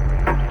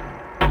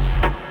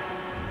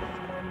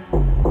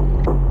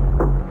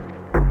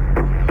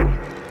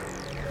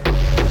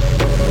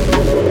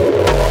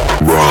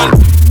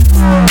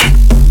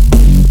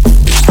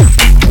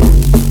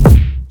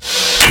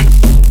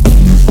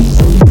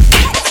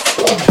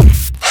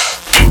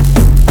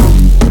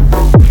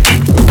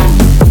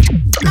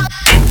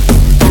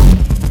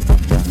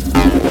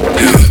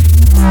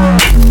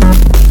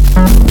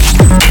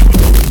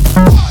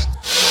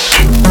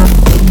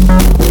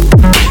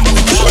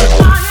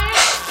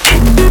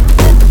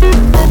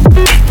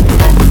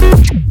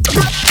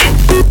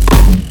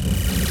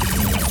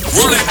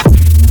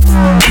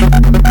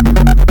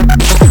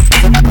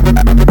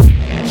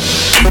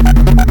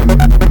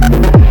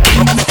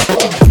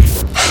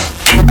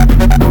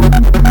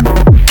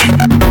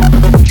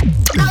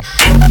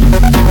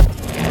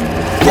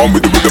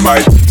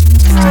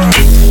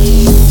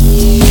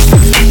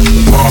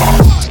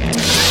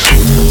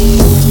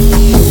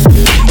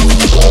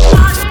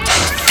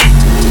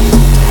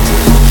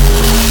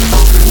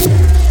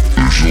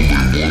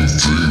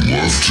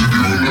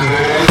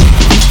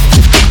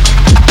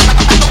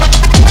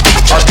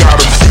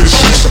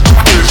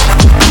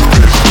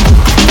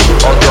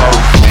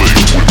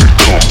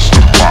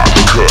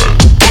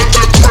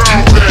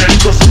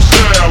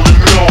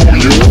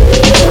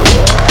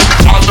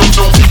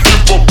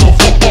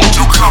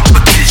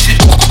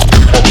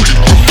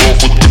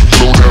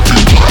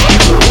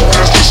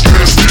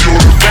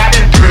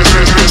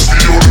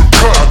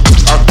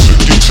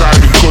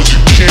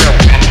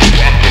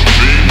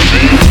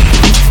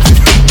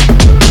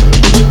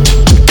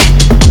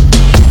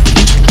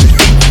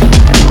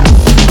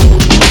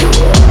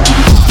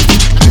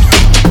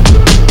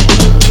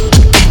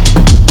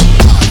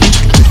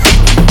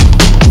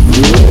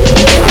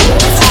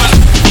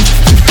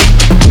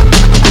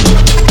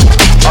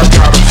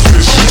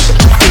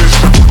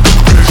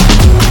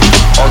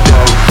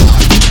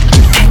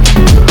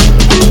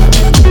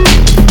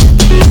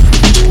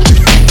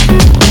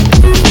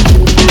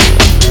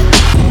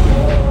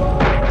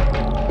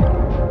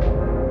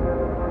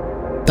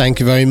 Thank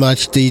you very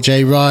much,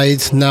 DJ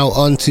Ride. Now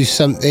on to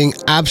something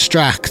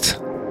abstract.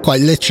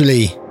 Quite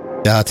literally,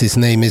 the artist's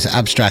name is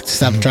Abstract.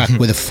 It's Abstract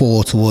with a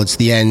 4 towards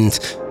the end.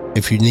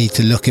 If you need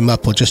to look him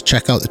up or just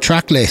check out the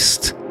track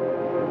list.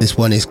 This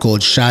one is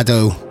called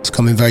Shadow. It's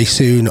coming very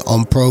soon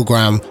on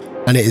program.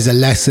 And it is a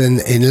lesson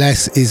in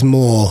less is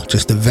more.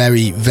 Just a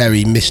very,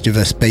 very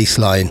mischievous bass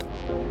line.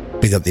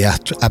 Big up the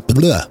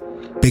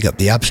Big up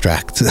the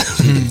Abstract.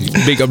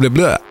 Big up the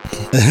blur.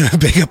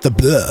 Big up the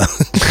blur.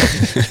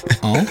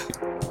 Oh.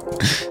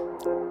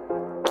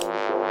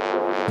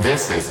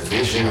 This is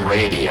Vision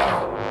Radio.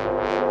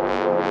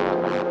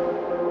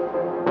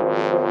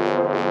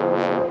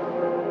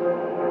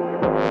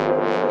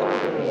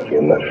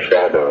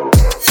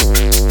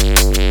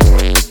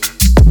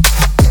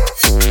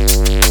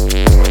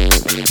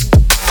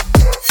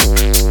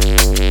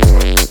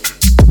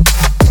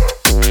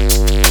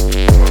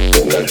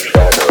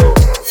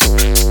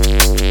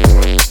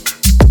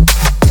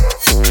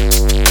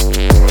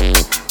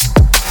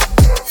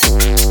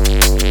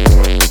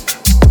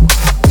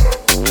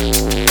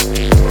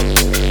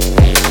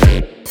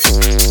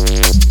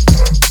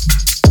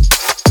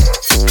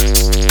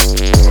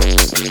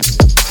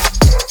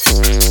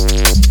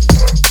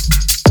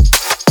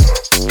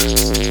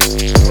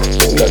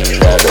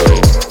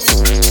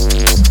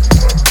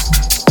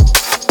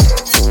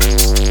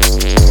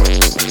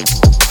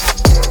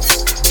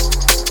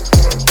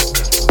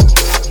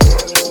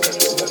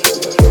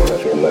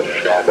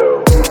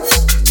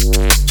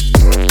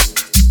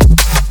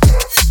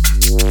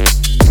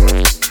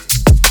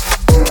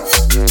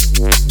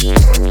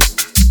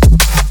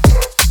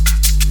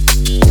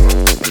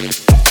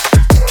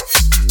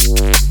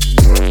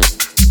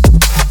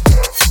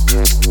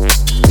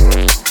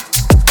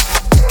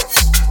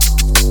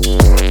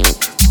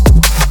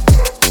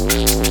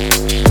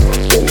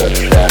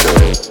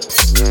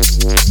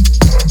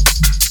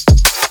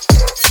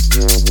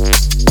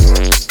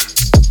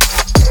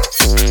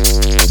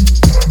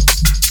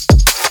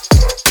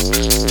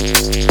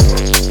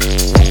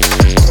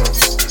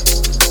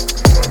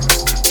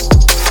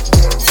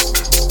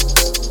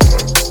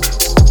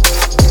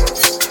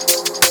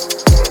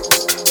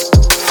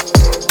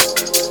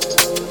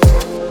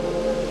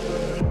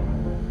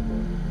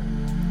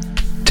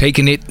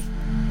 Taking it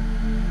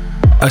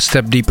a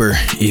step deeper,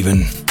 even.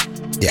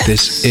 Yes.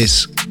 This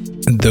is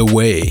The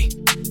Way.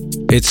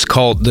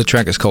 The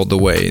track is called The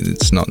Way.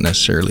 It's not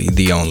necessarily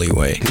the only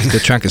way.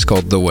 The track is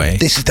called The Way.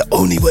 This is the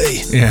only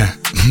way. Yeah.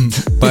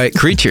 By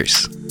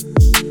Creatures.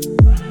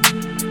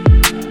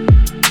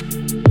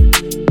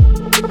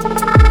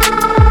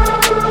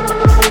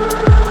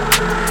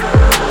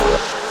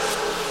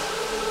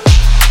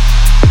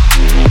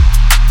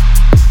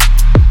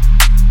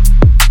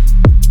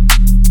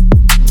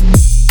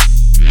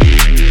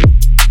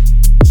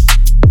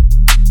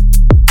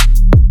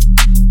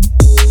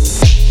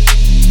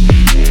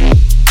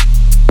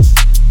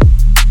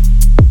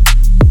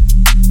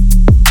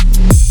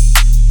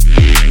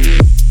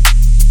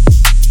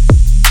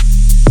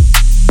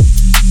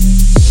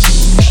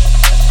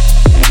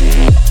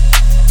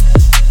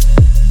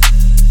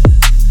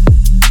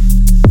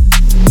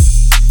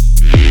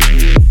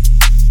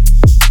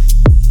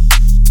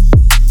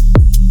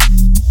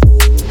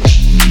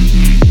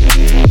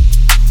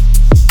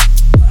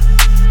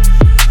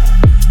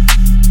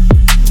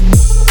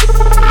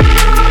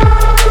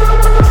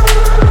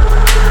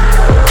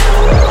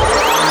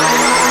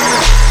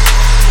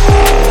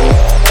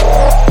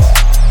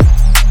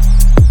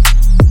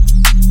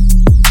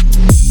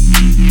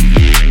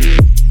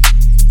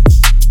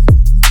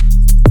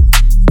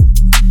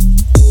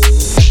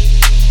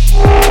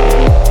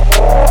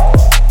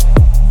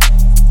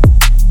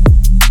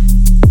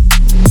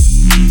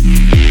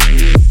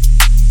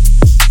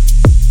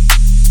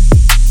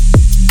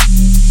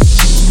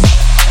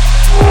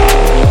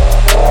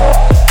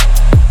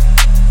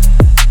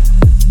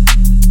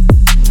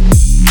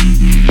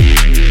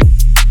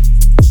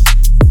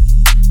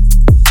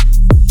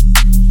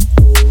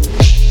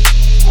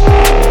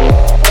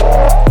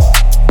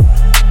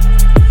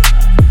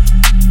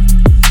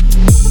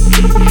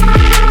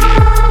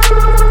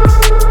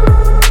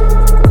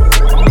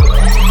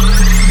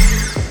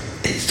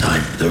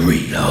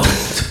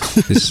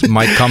 This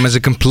might come as a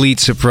complete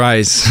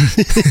surprise.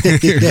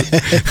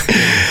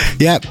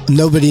 Yep,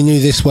 nobody knew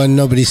this one.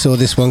 Nobody saw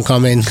this one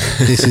coming.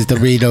 This is the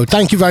reload.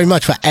 Thank you very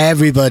much for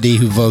everybody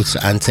who votes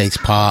and takes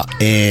part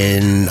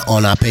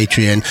on our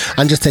Patreon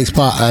and just takes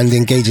part and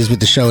engages with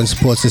the show and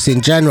supports us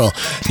in general.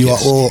 You are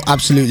all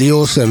absolutely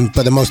awesome,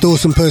 but the most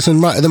awesome person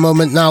right at the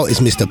moment now is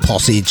Mr.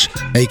 Possage,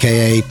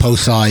 aka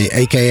Posai,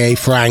 aka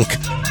Frank.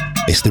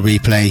 It's the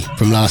replay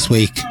from last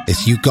week.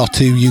 It's You Got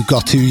To, You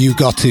Got To, You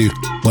Got To.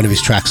 One of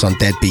his tracks on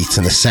Dead Beats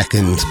and the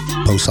second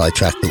Posai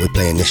track that we're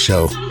playing this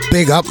show.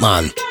 Big up,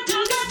 man.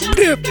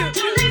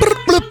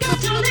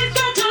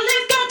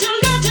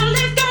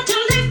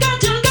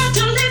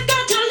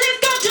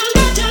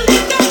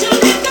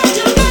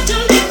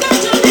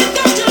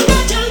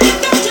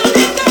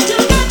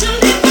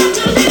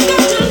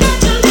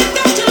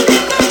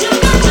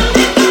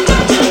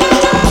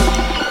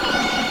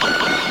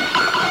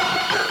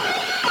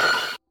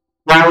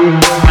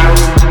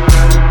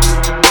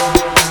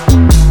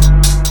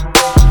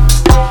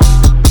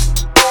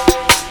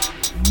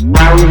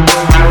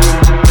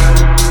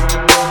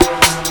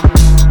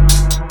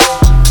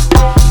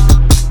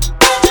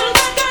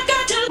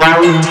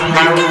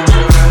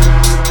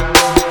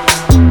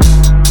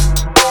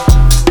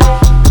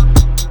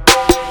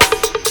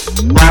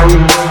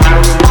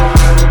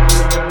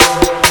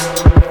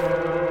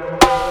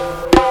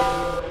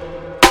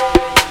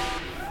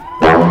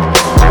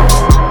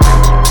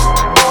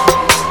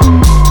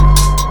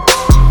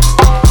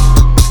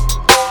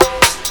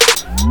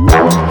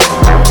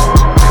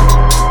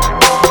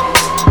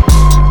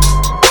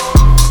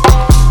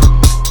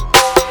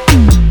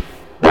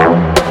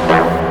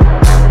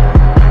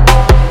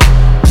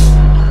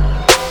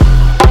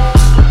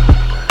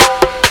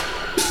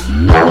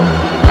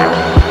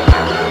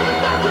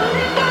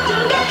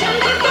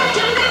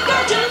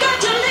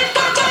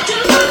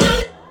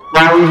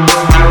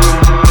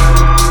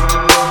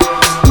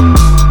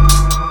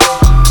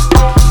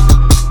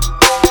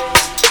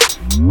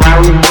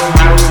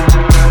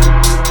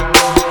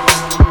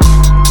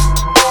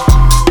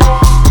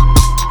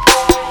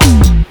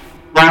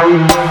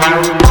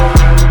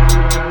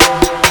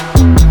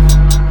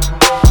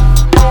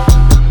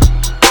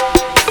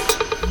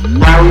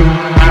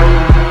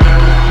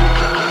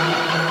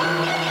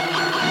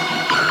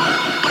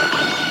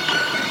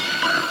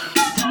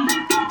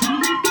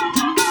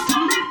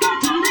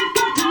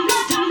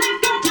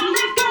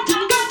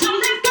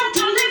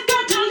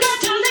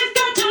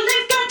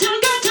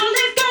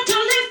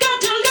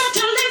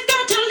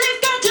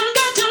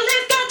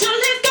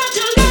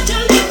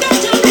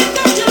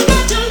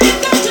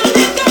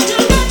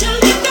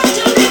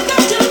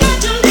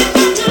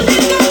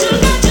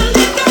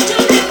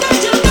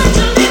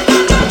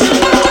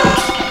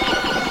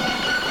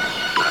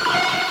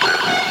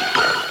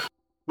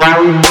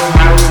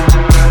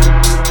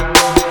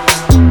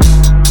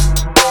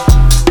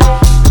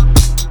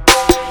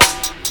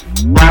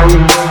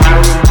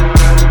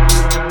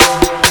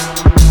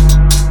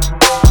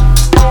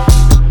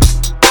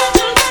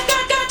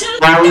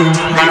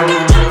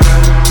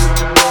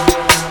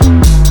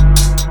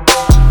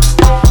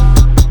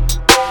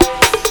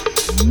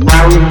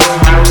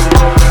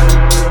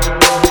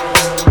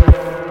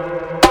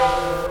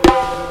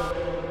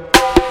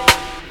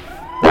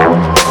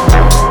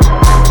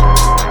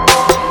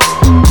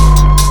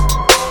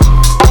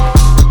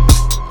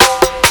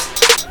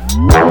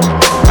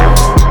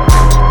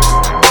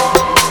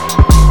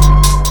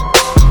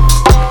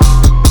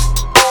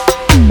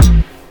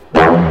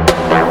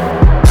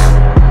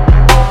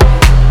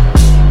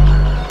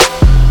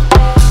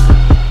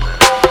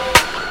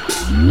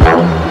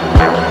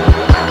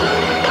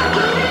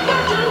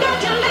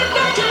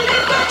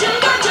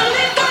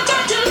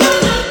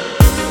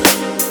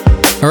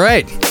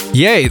 right.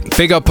 Yay.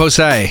 Big up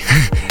Posei.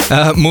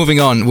 Moving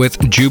on with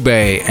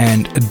Jubei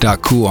and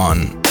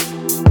Dakuon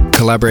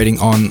collaborating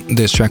on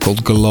this track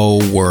called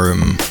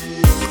Glowworm.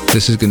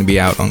 This is going to be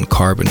out on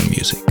Carbon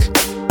Music.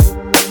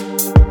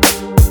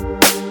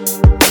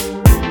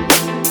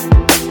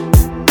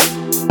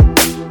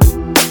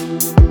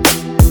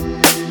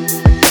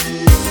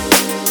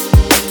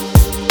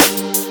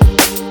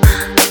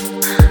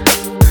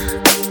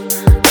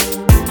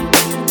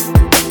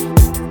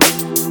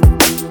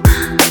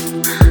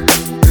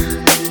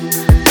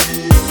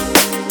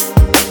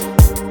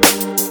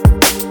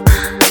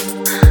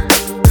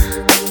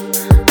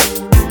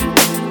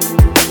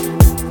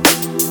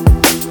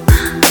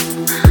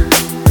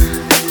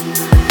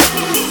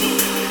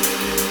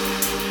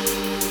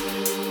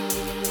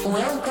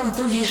 Welcome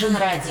to Vision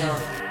Radio.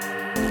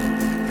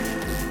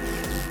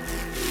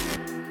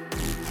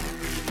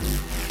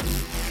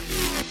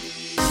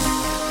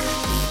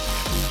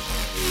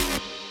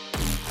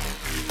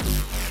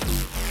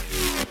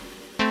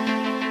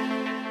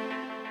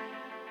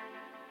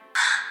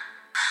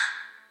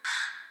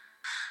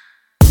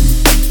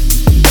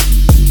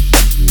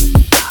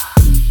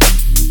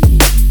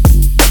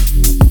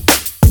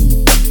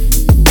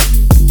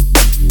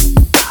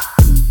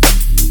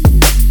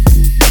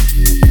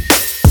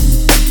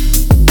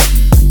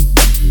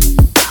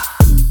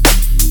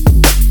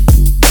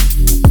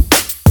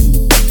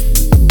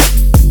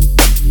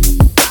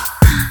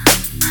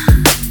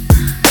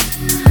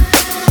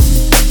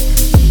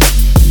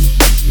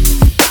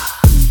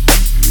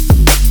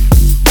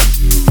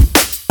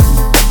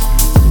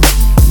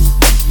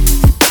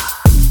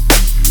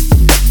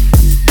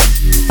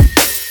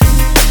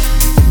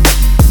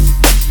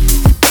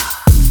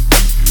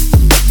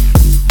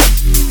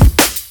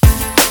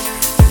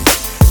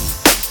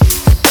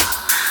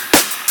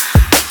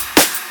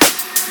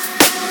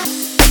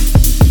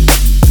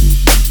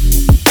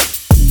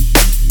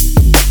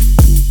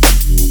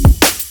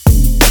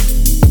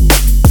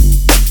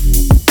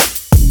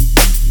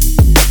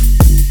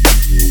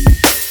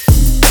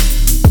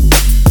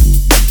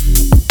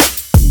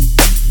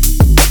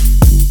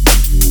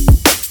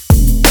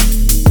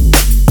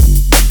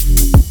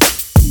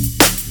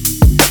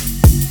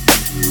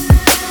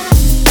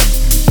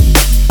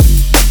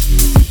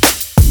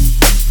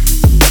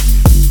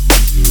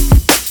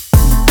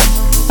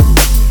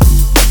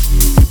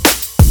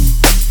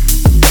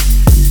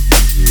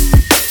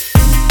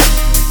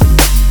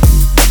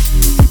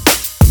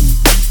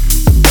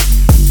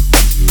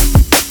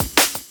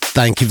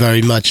 Thank you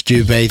very much,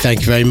 Jubei.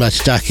 Thank you very much,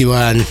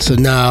 Dakuan. So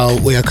now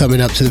we are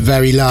coming up to the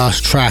very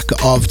last track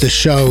of the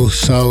show.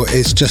 So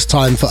it's just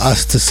time for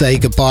us to say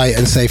goodbye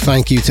and say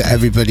thank you to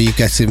everybody who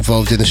gets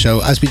involved in the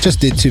show, as we just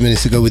did 2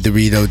 minutes ago with the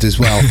reload as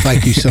well.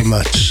 Thank you so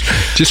much.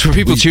 Just for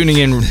people tuning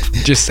in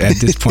just at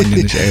this point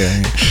in the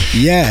show.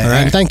 Yeah,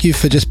 right. And thank you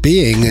for just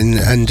being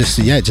and just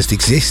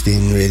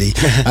existing, really.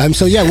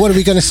 So yeah, what are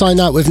we going to sign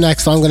out with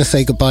next? I'm going to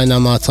say goodbye now,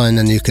 Martin,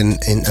 and you can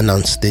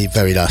announce the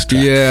very last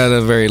track. Yeah,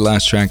 the very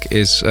last track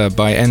is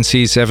by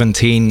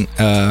NC17,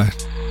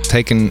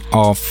 taken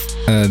off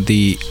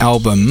the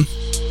album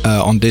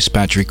on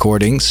Dispatch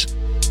Recordings.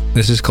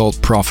 This is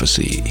called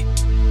Prophecy.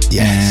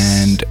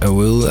 Yes. And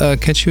we'll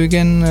catch you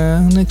again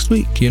next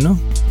week, you know?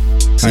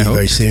 See you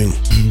very soon.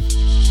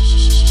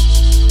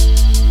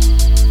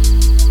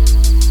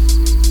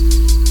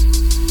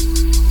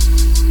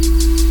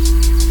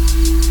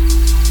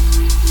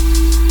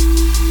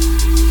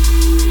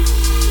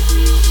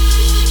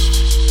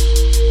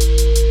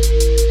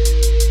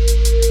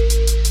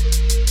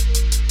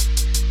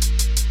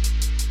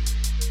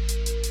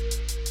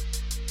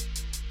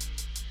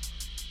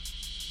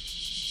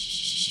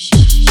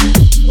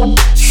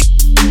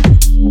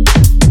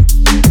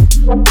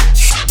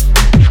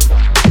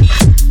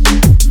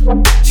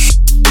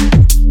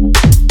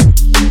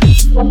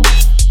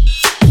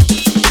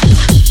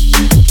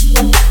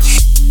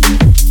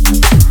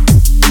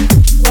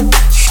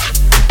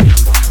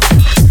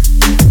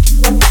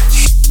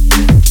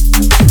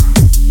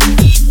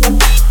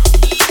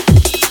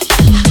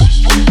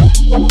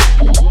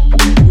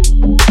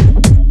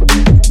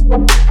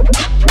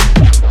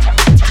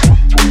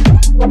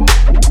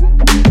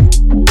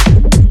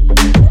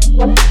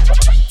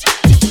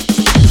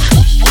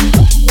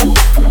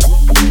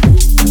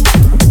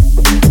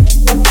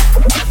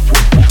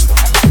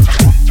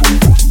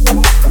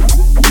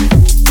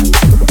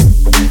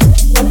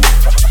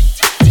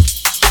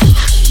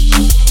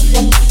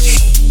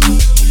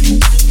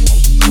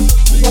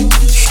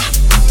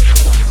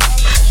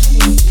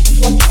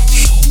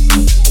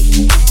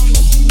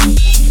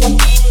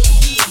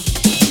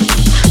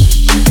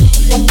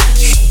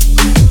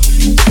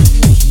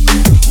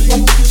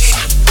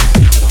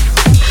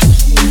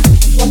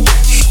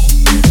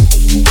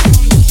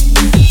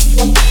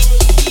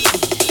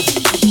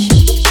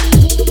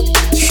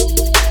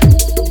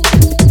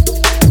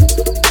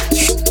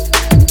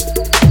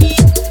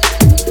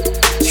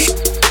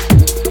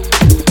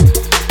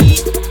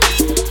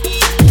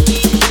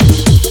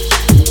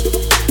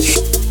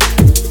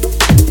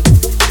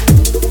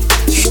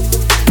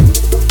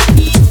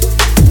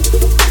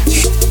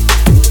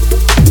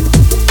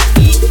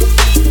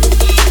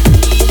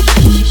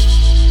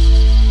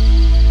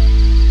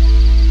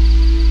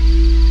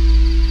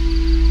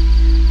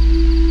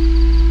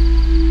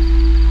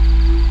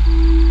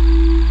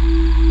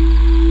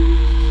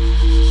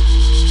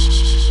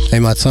 Hey,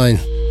 Matt Sign.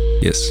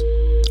 Yes.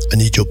 I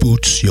need your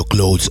boots, your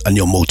clothes, and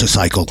your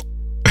motorcycle.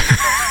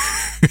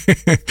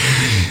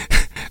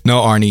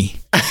 No, Arnie.